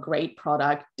 So a great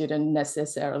product didn't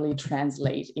necessarily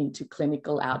translate into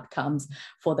clinical outcomes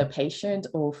for the patient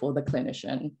or for the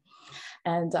clinician.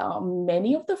 And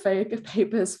many of the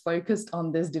papers focused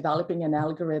on this, developing an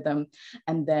algorithm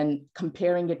and then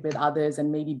comparing it with others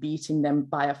and maybe beating them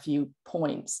by a few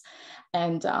points.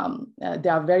 And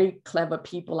there are very clever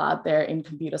people out there in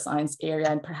computer science area,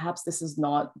 and perhaps this is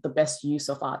not the best use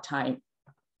of our time.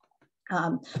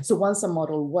 So once a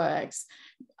model works,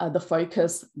 the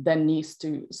focus then needs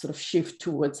to sort of shift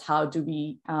towards how do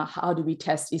we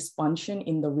test its function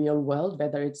in the real world,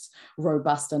 whether it's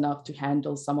robust enough to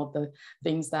handle some of the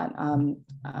things that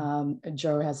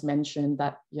Joe has mentioned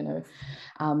that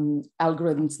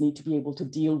algorithms need to be able to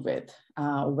deal with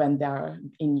when they're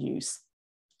in use,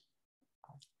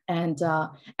 and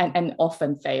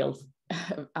often fail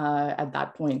at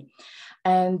that point.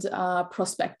 And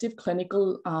prospective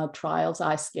clinical trials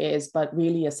are scarce, but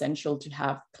really essential to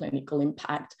have clinical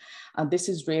impact. This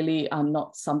is really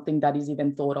not something that is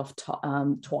even thought of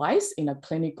twice in a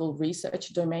clinical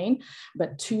research domain,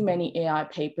 but too many AI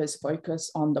papers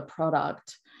focus on the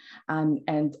product,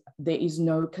 and there is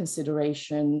no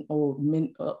consideration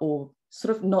or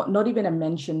sort of not even a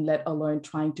mention, let alone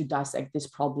trying to dissect this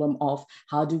problem of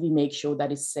how do we make sure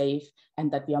that it's safe and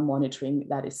that we are monitoring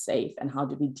that it's safe, and how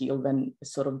do we deal when it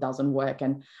sort of doesn't work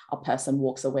and a person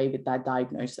walks away with that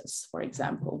diagnosis, for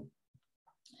example.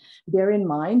 Bear in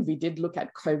mind, we did look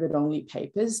at COVID-only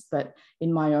papers, but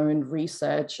in my own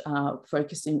research,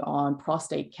 focusing on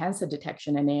prostate cancer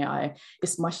detection and AI,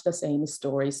 is much the same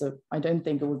story. So I don't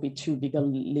think it would be too big a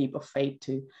leap of faith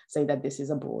to say that this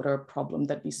is a broader problem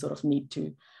that we sort of need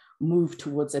to move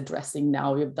towards addressing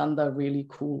now. We've done the really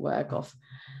cool work of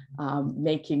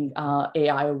making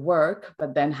AI work,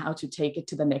 but then how to take it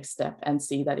to the next step and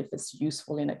see that if it's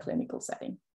useful in a clinical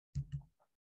setting.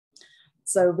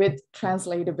 So with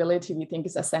translatability, we think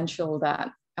it's essential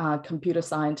that computer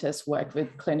scientists work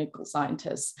with clinical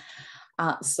scientists.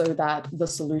 so that the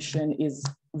solution is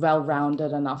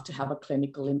well-rounded enough to have a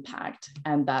clinical impact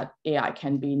and that AI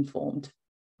can be informed.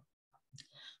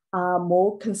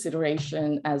 More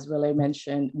consideration, as Ville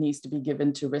mentioned, needs to be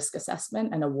given to risk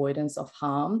assessment and avoidance of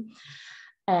harm.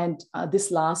 And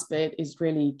this last bit is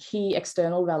really key.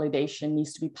 External validation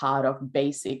needs to be part of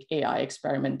basic AI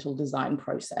experimental design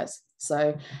process.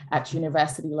 So at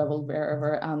university level,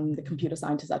 wherever the computer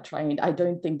scientists are trained, I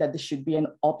don't think that this should be an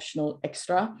optional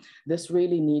extra. This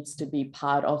really needs to be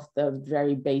part of the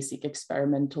very basic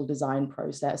experimental design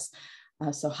process.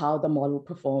 So how the model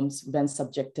performs when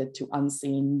subjected to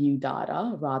unseen new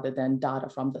data rather than data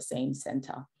from the same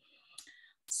center.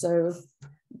 So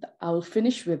I'll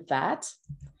finish with that.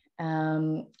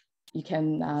 You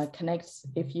can connect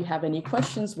if you have any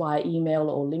questions via email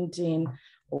or LinkedIn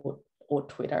or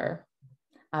Twitter.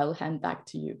 I'll hand back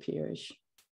to you, Piyush.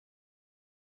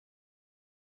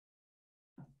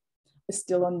 It's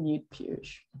still on mute,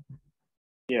 Piyush.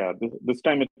 Yeah, this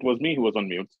time it was me who was on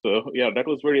mute. So yeah, that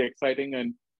was very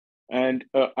exciting, and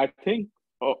I think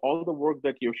all the work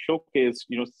that you showcased,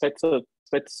 sets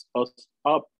us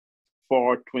up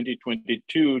for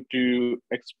 2022 to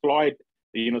exploit,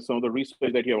 some of the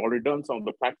research that you have already done, some of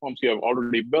the platforms you have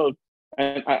already built,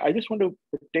 and I just want to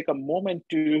take a moment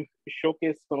to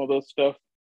showcase some of those stuff.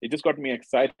 It just got me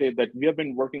excited that we have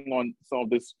been working on some of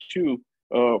this too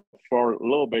for a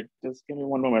little bit. Just give me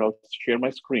one moment. I'll share my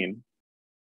screen.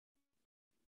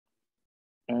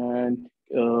 And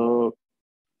can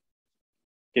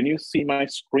you see my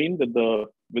screen with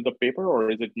the paper, or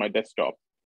is it my desktop?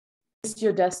 It's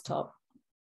your desktop.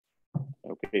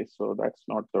 Okay, so that's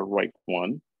not the right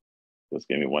one. Just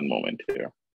give me one moment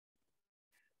here.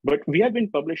 But we have been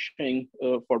publishing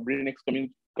for BrainX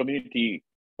community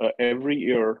every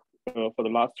year for the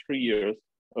last 3 years,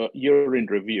 year in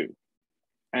review.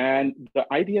 And the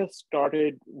idea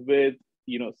started with,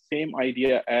 same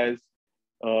idea as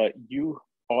you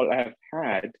all have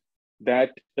had,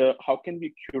 that how can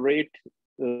we curate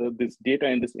this data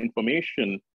and this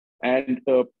information and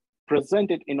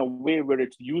present it in a way where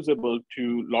it's usable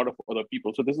to a lot of other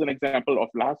people. So this is an example of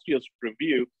last year's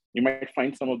review. You might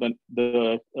find some of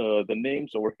the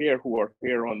names over here who are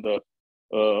here on the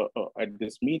at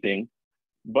this meeting.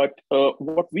 But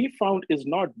what we found is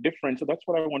not different. So that's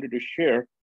what I wanted to share,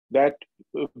 that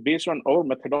based on our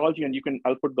methodology, and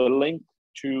I'll put the link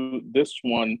to this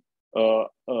one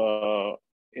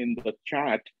in the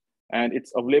chat, and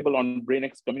it's available on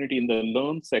BrainX community in the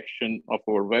Learn section of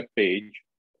our webpage.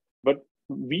 But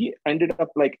we ended up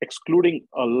excluding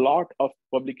a lot of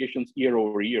publications year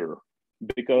over year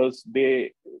because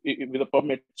they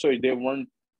weren't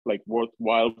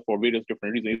worthwhile for various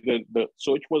different reasons. Either the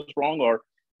search was wrong or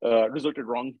resulted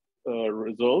wrong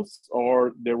results,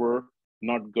 or they were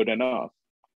not good enough.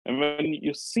 And when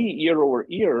you see year over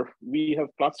year, we have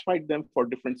classified them for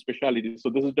different specialties. So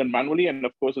this is done manually, and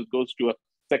of course it goes to a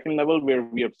second level where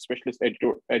we have specialist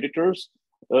editors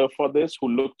for this who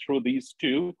look through these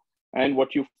two. And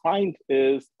what you find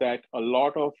is that a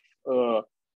lot of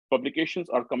publications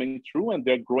are coming through and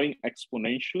they're growing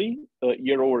exponentially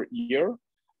year over year.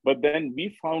 But then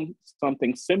we found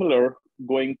something similar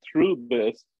going through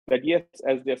this, that yes,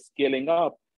 as they're scaling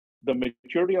up, the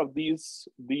majority of these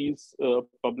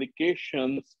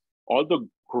publications, although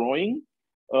growing,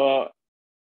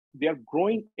 they are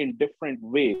growing in different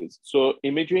ways. So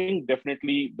imaging,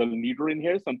 definitely the leader in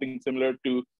here, something similar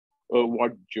to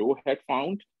what Joe had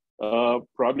found,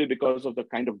 probably because of the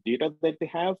kind of data that they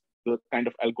have, the kind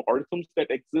of algorithms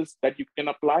that exist that you can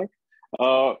apply.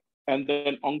 And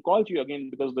then oncology,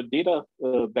 again, because of the data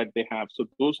that they have. So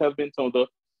those have been some of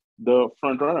the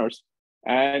front runners.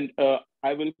 And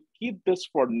I will keep this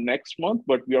for next month,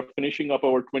 but we are finishing up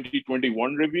our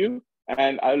 2021 review,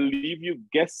 and I'll leave you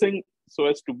guessing so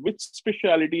as to which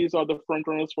specialties are the front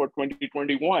runners for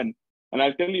 2021. And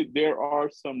I'll tell you, there are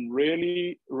some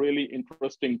really, really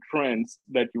interesting trends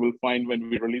that you will find when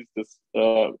we release this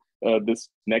this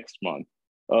next month.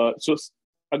 So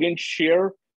again,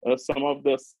 share some of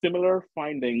the similar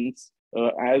findings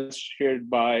as shared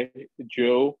by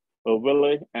Joe,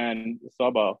 Ville, and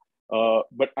Saba.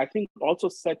 But I think also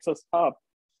sets us up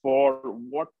for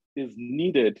what is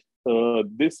needed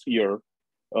this year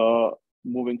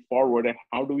moving forward, and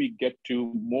how do we get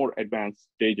to more advanced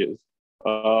stages.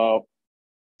 I'll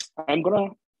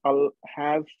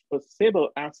have Sable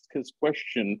ask his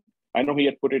question. I know he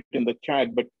had put it in the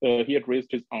chat, but he had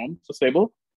raised his arm. So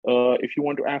Sable, if you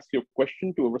want to ask your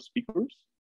question to our speakers.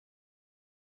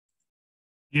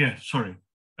 Yeah, sorry.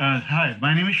 Hi,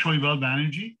 my name is Shoibal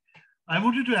Banerjee. I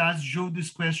wanted to ask Joe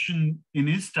this question. In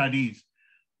his studies,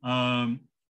 how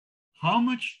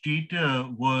much data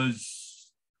was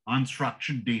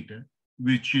unstructured data,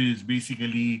 which is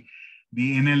basically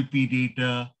the NLP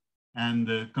data and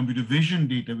the computer vision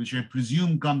data, which I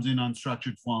presume comes in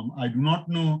unstructured form. I do not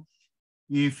know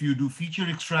if you do feature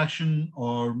extraction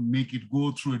or make it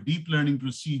go through a deep learning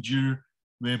procedure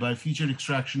whereby feature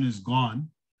extraction is gone.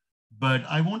 But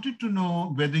I wanted to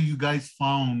know whether you guys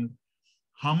found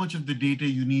how much of the data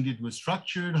you needed was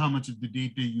structured, how much of the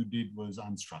data you did was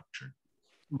unstructured.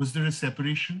 Was there a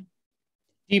separation?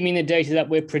 Do you mean the data that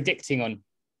we're predicting on?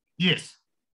 Yes.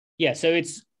 Yeah, so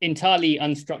it's entirely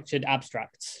unstructured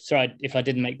abstracts. Sorry if I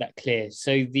didn't make that clear.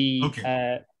 So the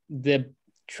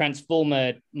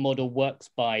transformer model works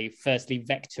by firstly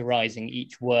vectorizing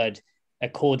each word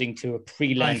according to a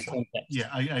pre-learned context. Yeah,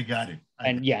 I got it.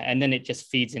 And then it just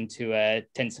feeds into a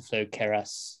TensorFlow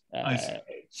Keras.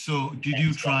 So did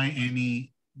you try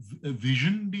any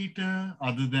vision data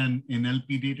other than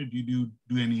NLP data? Did you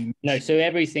do any? No, so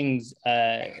everything's,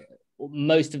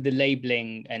 most of the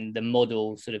labeling and the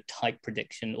model sort of type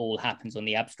prediction all happens on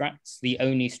the abstracts. The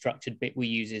only structured bit we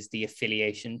use is the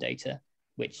affiliation data,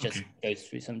 which just goes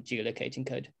through some geolocating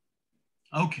code.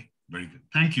 Okay, very good.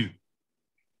 Thank you.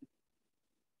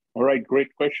 All right,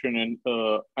 great question. And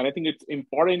I think it's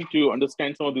important to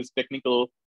understand some of these technical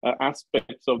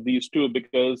aspects of these two,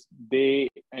 because they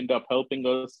end up helping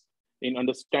us in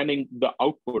understanding the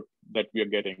output that we are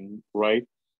getting, right?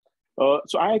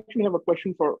 So I actually have a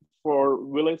question for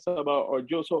Ville, Saba, or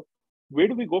Joe. So where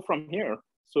do we go from here?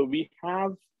 So we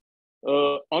have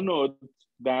unearthed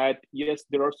that, yes,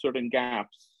 there are certain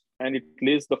gaps, and it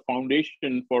lays the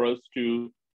foundation for us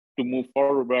to move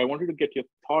forward. But I wanted to get your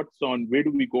thoughts on where do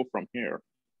we go from here?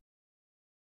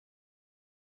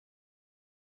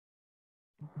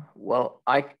 Well,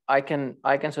 I can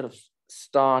sort of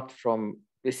start from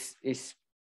this. It's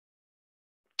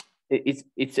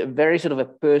a very sort of a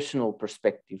personal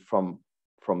perspective from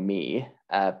me,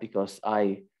 because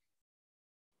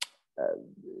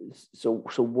so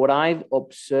what I've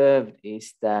observed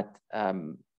is that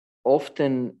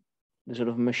often the sort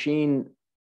of machine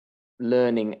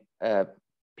learning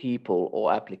people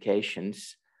or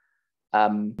applications,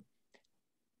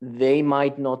 they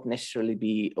might not necessarily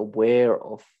be aware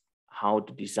of how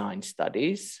to design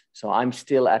studies. So I'm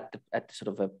still at the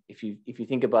sort of if you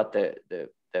think about the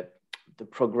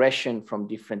progression from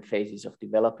different phases of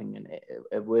developing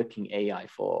a working AI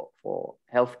for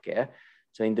healthcare.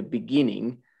 So in the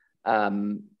beginning, I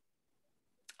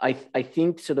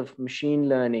think sort of machine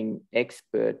learning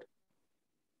expert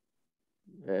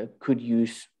could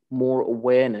use more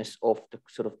awareness of the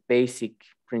sort of basic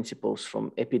principles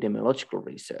from epidemiological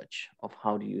research of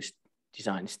how to use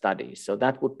design studies. So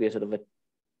that would be a sort of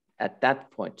at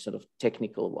that point, sort of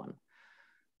technical one.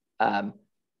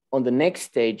 On the next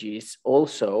stages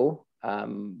also, I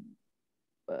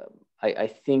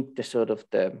think the sort of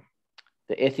the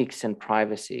ethics and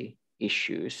privacy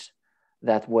issues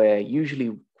that were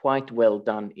usually quite well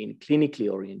done in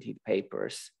clinically oriented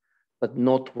papers, but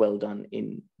not well done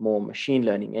in more machine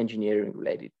learning engineering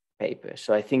related papers.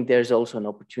 So I think there's also an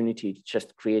opportunity to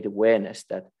just create awareness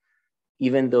that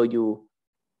even though you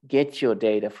get your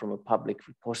data from a public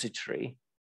repository,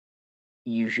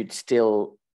 you should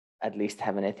still at least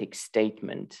have an ethics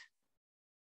statement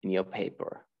in your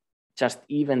paper. Just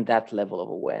even that level of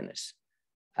awareness.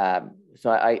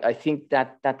 So I think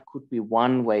that could be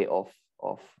one way of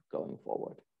going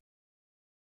forward.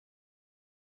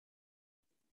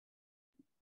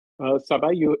 Saba,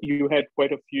 you had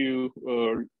quite a few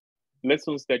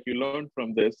lessons that you learned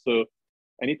from this. So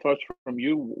any thoughts from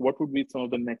you? What would be some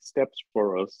of the next steps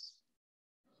for us?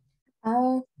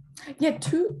 Yeah,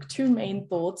 two main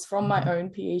thoughts from my own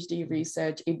PhD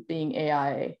research, it being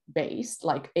AI based,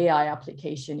 like AI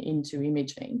application into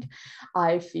imaging.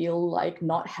 I feel like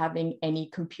not having any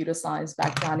computer science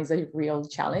background is a real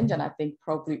challenge. And I think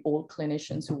probably all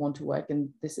clinicians who want to work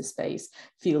in this space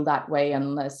feel that way,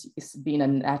 unless it's been a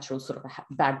natural sort of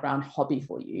background hobby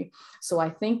for you. So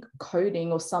I think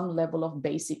coding or some level of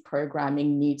basic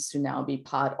programming needs to now be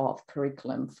part of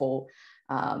curriculum for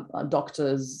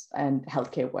doctors and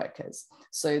healthcare workers.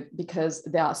 So because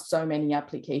there are so many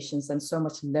applications and so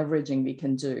much leveraging we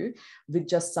can do with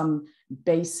just some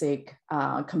basic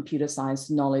computer science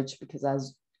knowledge, because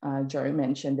as Joe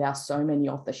mentioned, there are so many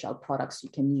off-the-shelf products you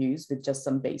can use with just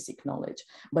some basic knowledge,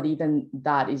 but even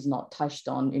that is not touched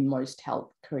on in most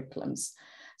health curriculums.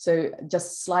 So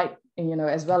just slight,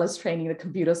 as well as training the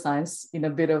computer science in a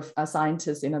bit of a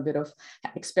scientist, in a bit of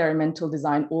experimental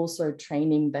design, also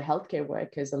training the healthcare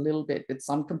workers a little bit with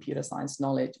some computer science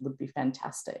knowledge would be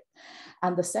fantastic.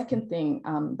 And the second thing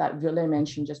that Ville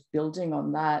mentioned, just building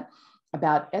on that,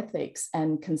 about ethics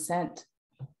and consent.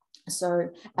 So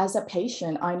as a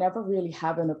patient, I never really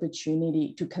have an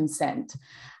opportunity to consent.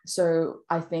 So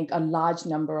I think a large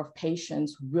number of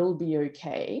patients will be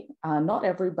okay. Not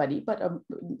everybody, but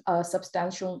a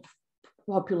substantial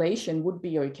population would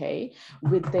be okay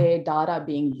with their data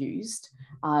being used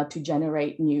to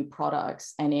generate new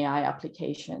products and AI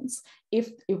applications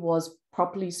if it was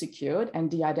properly secured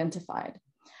and de-identified.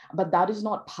 But that is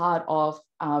not part of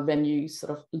when you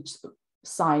sort of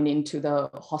sign into the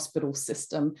hospital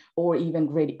system or even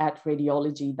at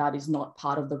radiology. That is not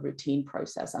part of the routine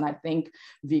process. And I think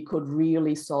we could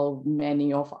really solve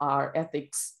many of our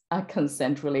ethics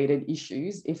consent related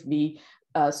issues if we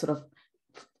sort of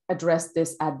address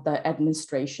this at the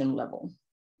administration level.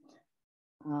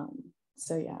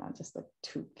 So yeah, just the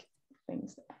two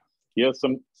things there. Yeah,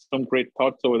 some great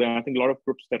thoughts over there. I think a lot of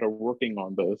groups that are working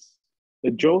on this.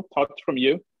 Joe, thoughts from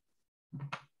you?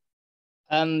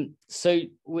 So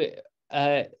with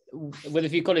a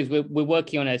few colleagues, we're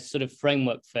working on a sort of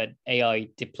framework for AI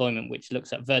deployment, which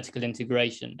looks at vertical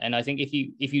integration. And I think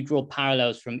if you draw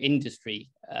parallels from industry,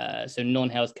 so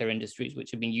non-healthcare industries,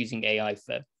 which have been using AI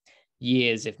for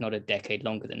years, if not a decade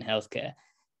longer than healthcare,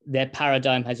 their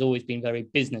paradigm has always been very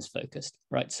business focused,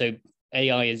 right? So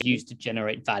AI is used to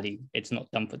generate value. It's not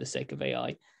done for the sake of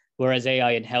AI. Whereas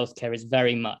AI in healthcare is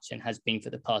very much, and has been for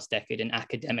the past decade, an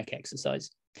academic exercise.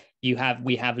 We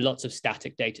have lots of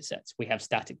static data sets. We have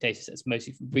static data sets,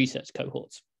 mostly from research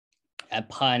cohorts.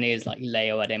 Pioneers like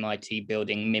Leo at MIT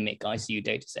building mimic ICU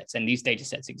data sets, and these data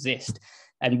sets exist.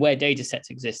 And where data sets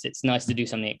exist, it's nice to do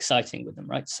something exciting with them,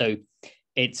 right? So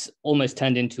it's almost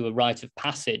turned into a rite of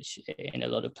passage in a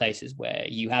lot of places where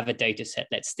you have a data set.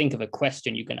 Let's think of a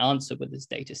question you can answer with this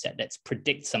data set. Let's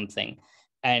predict something.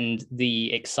 And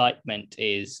the excitement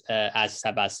is, as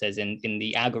Saba says, in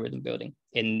the algorithm building,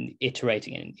 in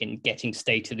iterating, in getting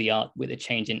state of the art with a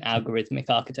change in algorithmic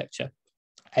architecture.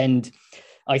 And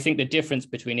I think the difference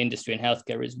between industry and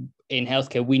healthcare is, in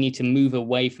healthcare, we need to move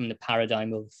away from the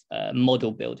paradigm of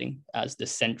model building as the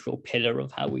central pillar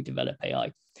of how we develop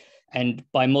AI. And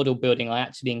by model building, I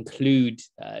actually include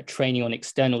training on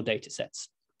external data sets,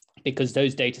 because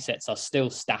those data sets are still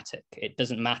static. It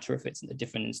doesn't matter if it's in a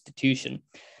different institution.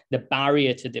 The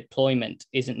barrier to deployment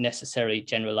isn't necessarily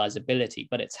generalizability,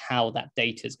 but it's how that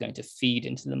data is going to feed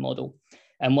into the model.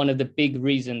 And one of the big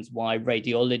reasons why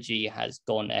radiology has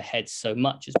gone ahead so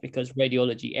much is because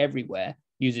radiology everywhere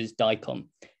uses DICOM,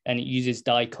 and it uses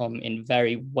DICOM in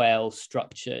very well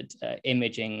structured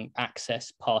imaging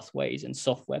access pathways and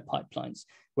software pipelines,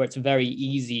 where it's very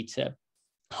easy to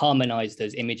harmonize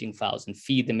those imaging files and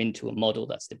feed them into a model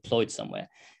that's deployed somewhere.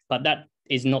 But that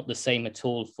is not the same at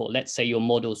all for, let's say your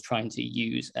model's trying to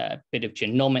use a bit of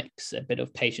genomics, a bit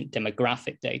of patient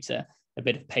demographic data, a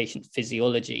bit of patient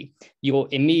physiology. You're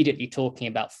immediately talking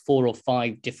about 4 or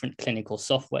 5 different clinical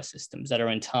software systems that are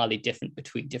entirely different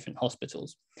between different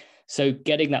hospitals. So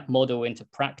getting that model into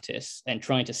practice and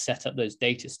trying to set up those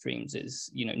data streams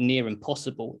is, near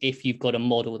impossible if you've got a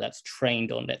model that's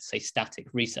trained on, let's say, static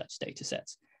research data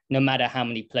sets, no matter how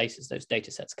many places those data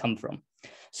sets come from.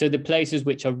 So the places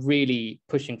which are really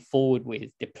pushing forward with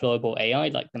deployable AI,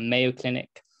 like the Mayo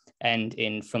Clinic,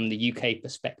 and from the UK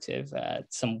perspective,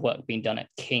 some work being done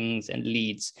at King's and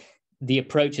Leeds, the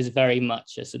approach is very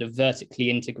much a sort of vertically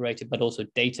integrated, but also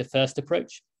data first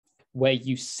approach, where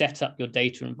you set up your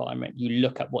data environment, you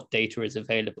look at what data is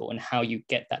available and how you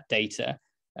get that data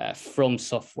from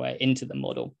software into the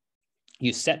model.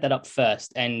 You set that up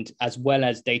first, and as well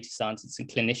as data scientists and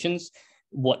clinicians,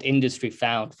 what industry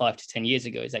found 5 to 10 years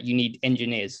ago is that you need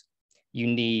engineers, you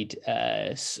need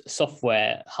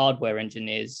software, hardware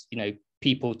engineers,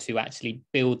 people to actually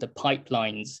build the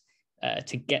pipelines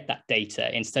to get that data,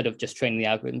 instead of just training the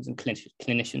algorithms and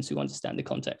clinicians who understand the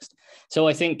context. So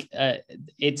I think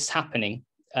it's happening,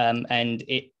 and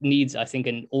it needs, I think,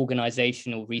 an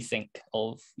organizational rethink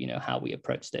of, how we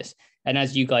approach this. And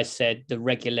as you guys said, the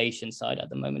regulation side at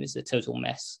the moment is a total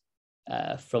mess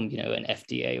from, an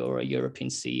FDA or a European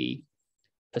CE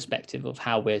perspective of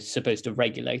how we're supposed to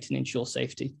regulate and ensure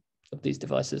safety of these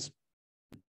devices.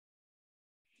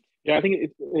 Yeah, I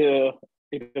think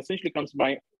it essentially comes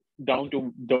down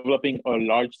to developing a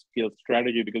large-scale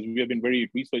strategy, because we have been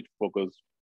very research-focused.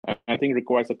 I think it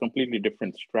requires a completely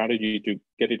different strategy to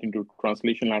get it into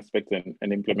translation aspects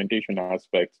and implementation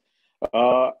aspects.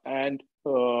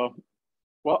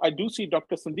 Well, I do see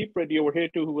Dr. Sandeep Reddy over here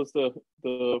too, who was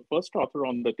the first author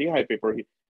on the TEHAI paper.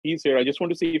 He's here. I just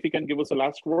want to see if he can give us a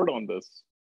last word on this.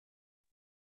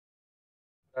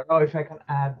 I don't know if I can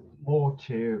add more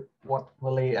to what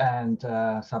Willie and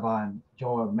Saba and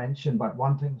Joe have mentioned, but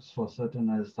one thing for certain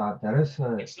is that there is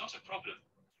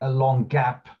a long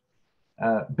gap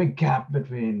big gap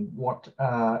between what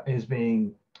is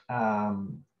being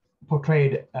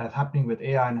portrayed as happening with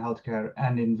AI in healthcare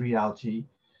and in reality.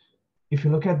 If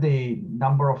you look at the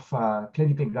number of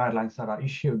clinical guidelines that are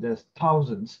issued, there's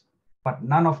thousands, but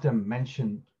none of them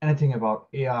mention anything about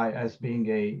AI as being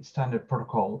a standard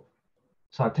protocol.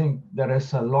 So I think there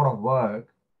is a lot of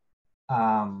work,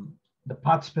 the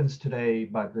participants today,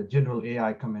 but the general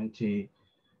AI community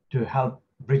to help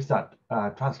bridge that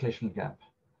translational gap.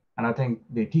 And I think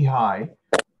the TEHAI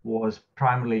was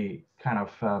primarily kind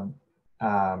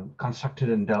of constructed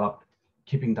and developed,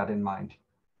 keeping that in mind.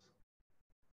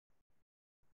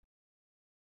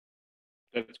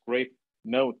 That's great.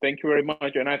 No, thank you very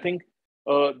much. And I think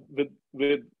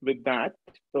with that,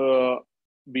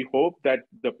 we hope that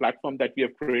the platform that we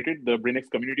have created, the BrainX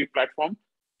community platform,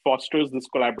 fosters this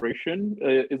collaboration,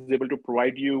 is able to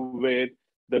provide you with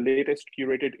the latest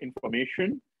curated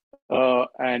information.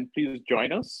 And please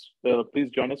join us. Please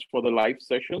join us for the live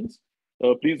sessions.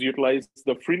 Please utilize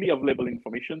the freely available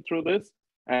information through this.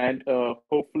 And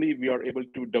hopefully we are able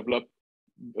to develop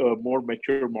more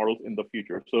mature models in the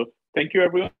future. So thank you,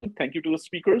 everyone. Thank you to the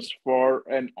speakers for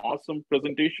an awesome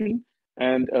presentation.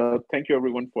 And thank you,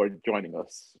 everyone, for joining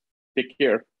us. Take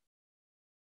care.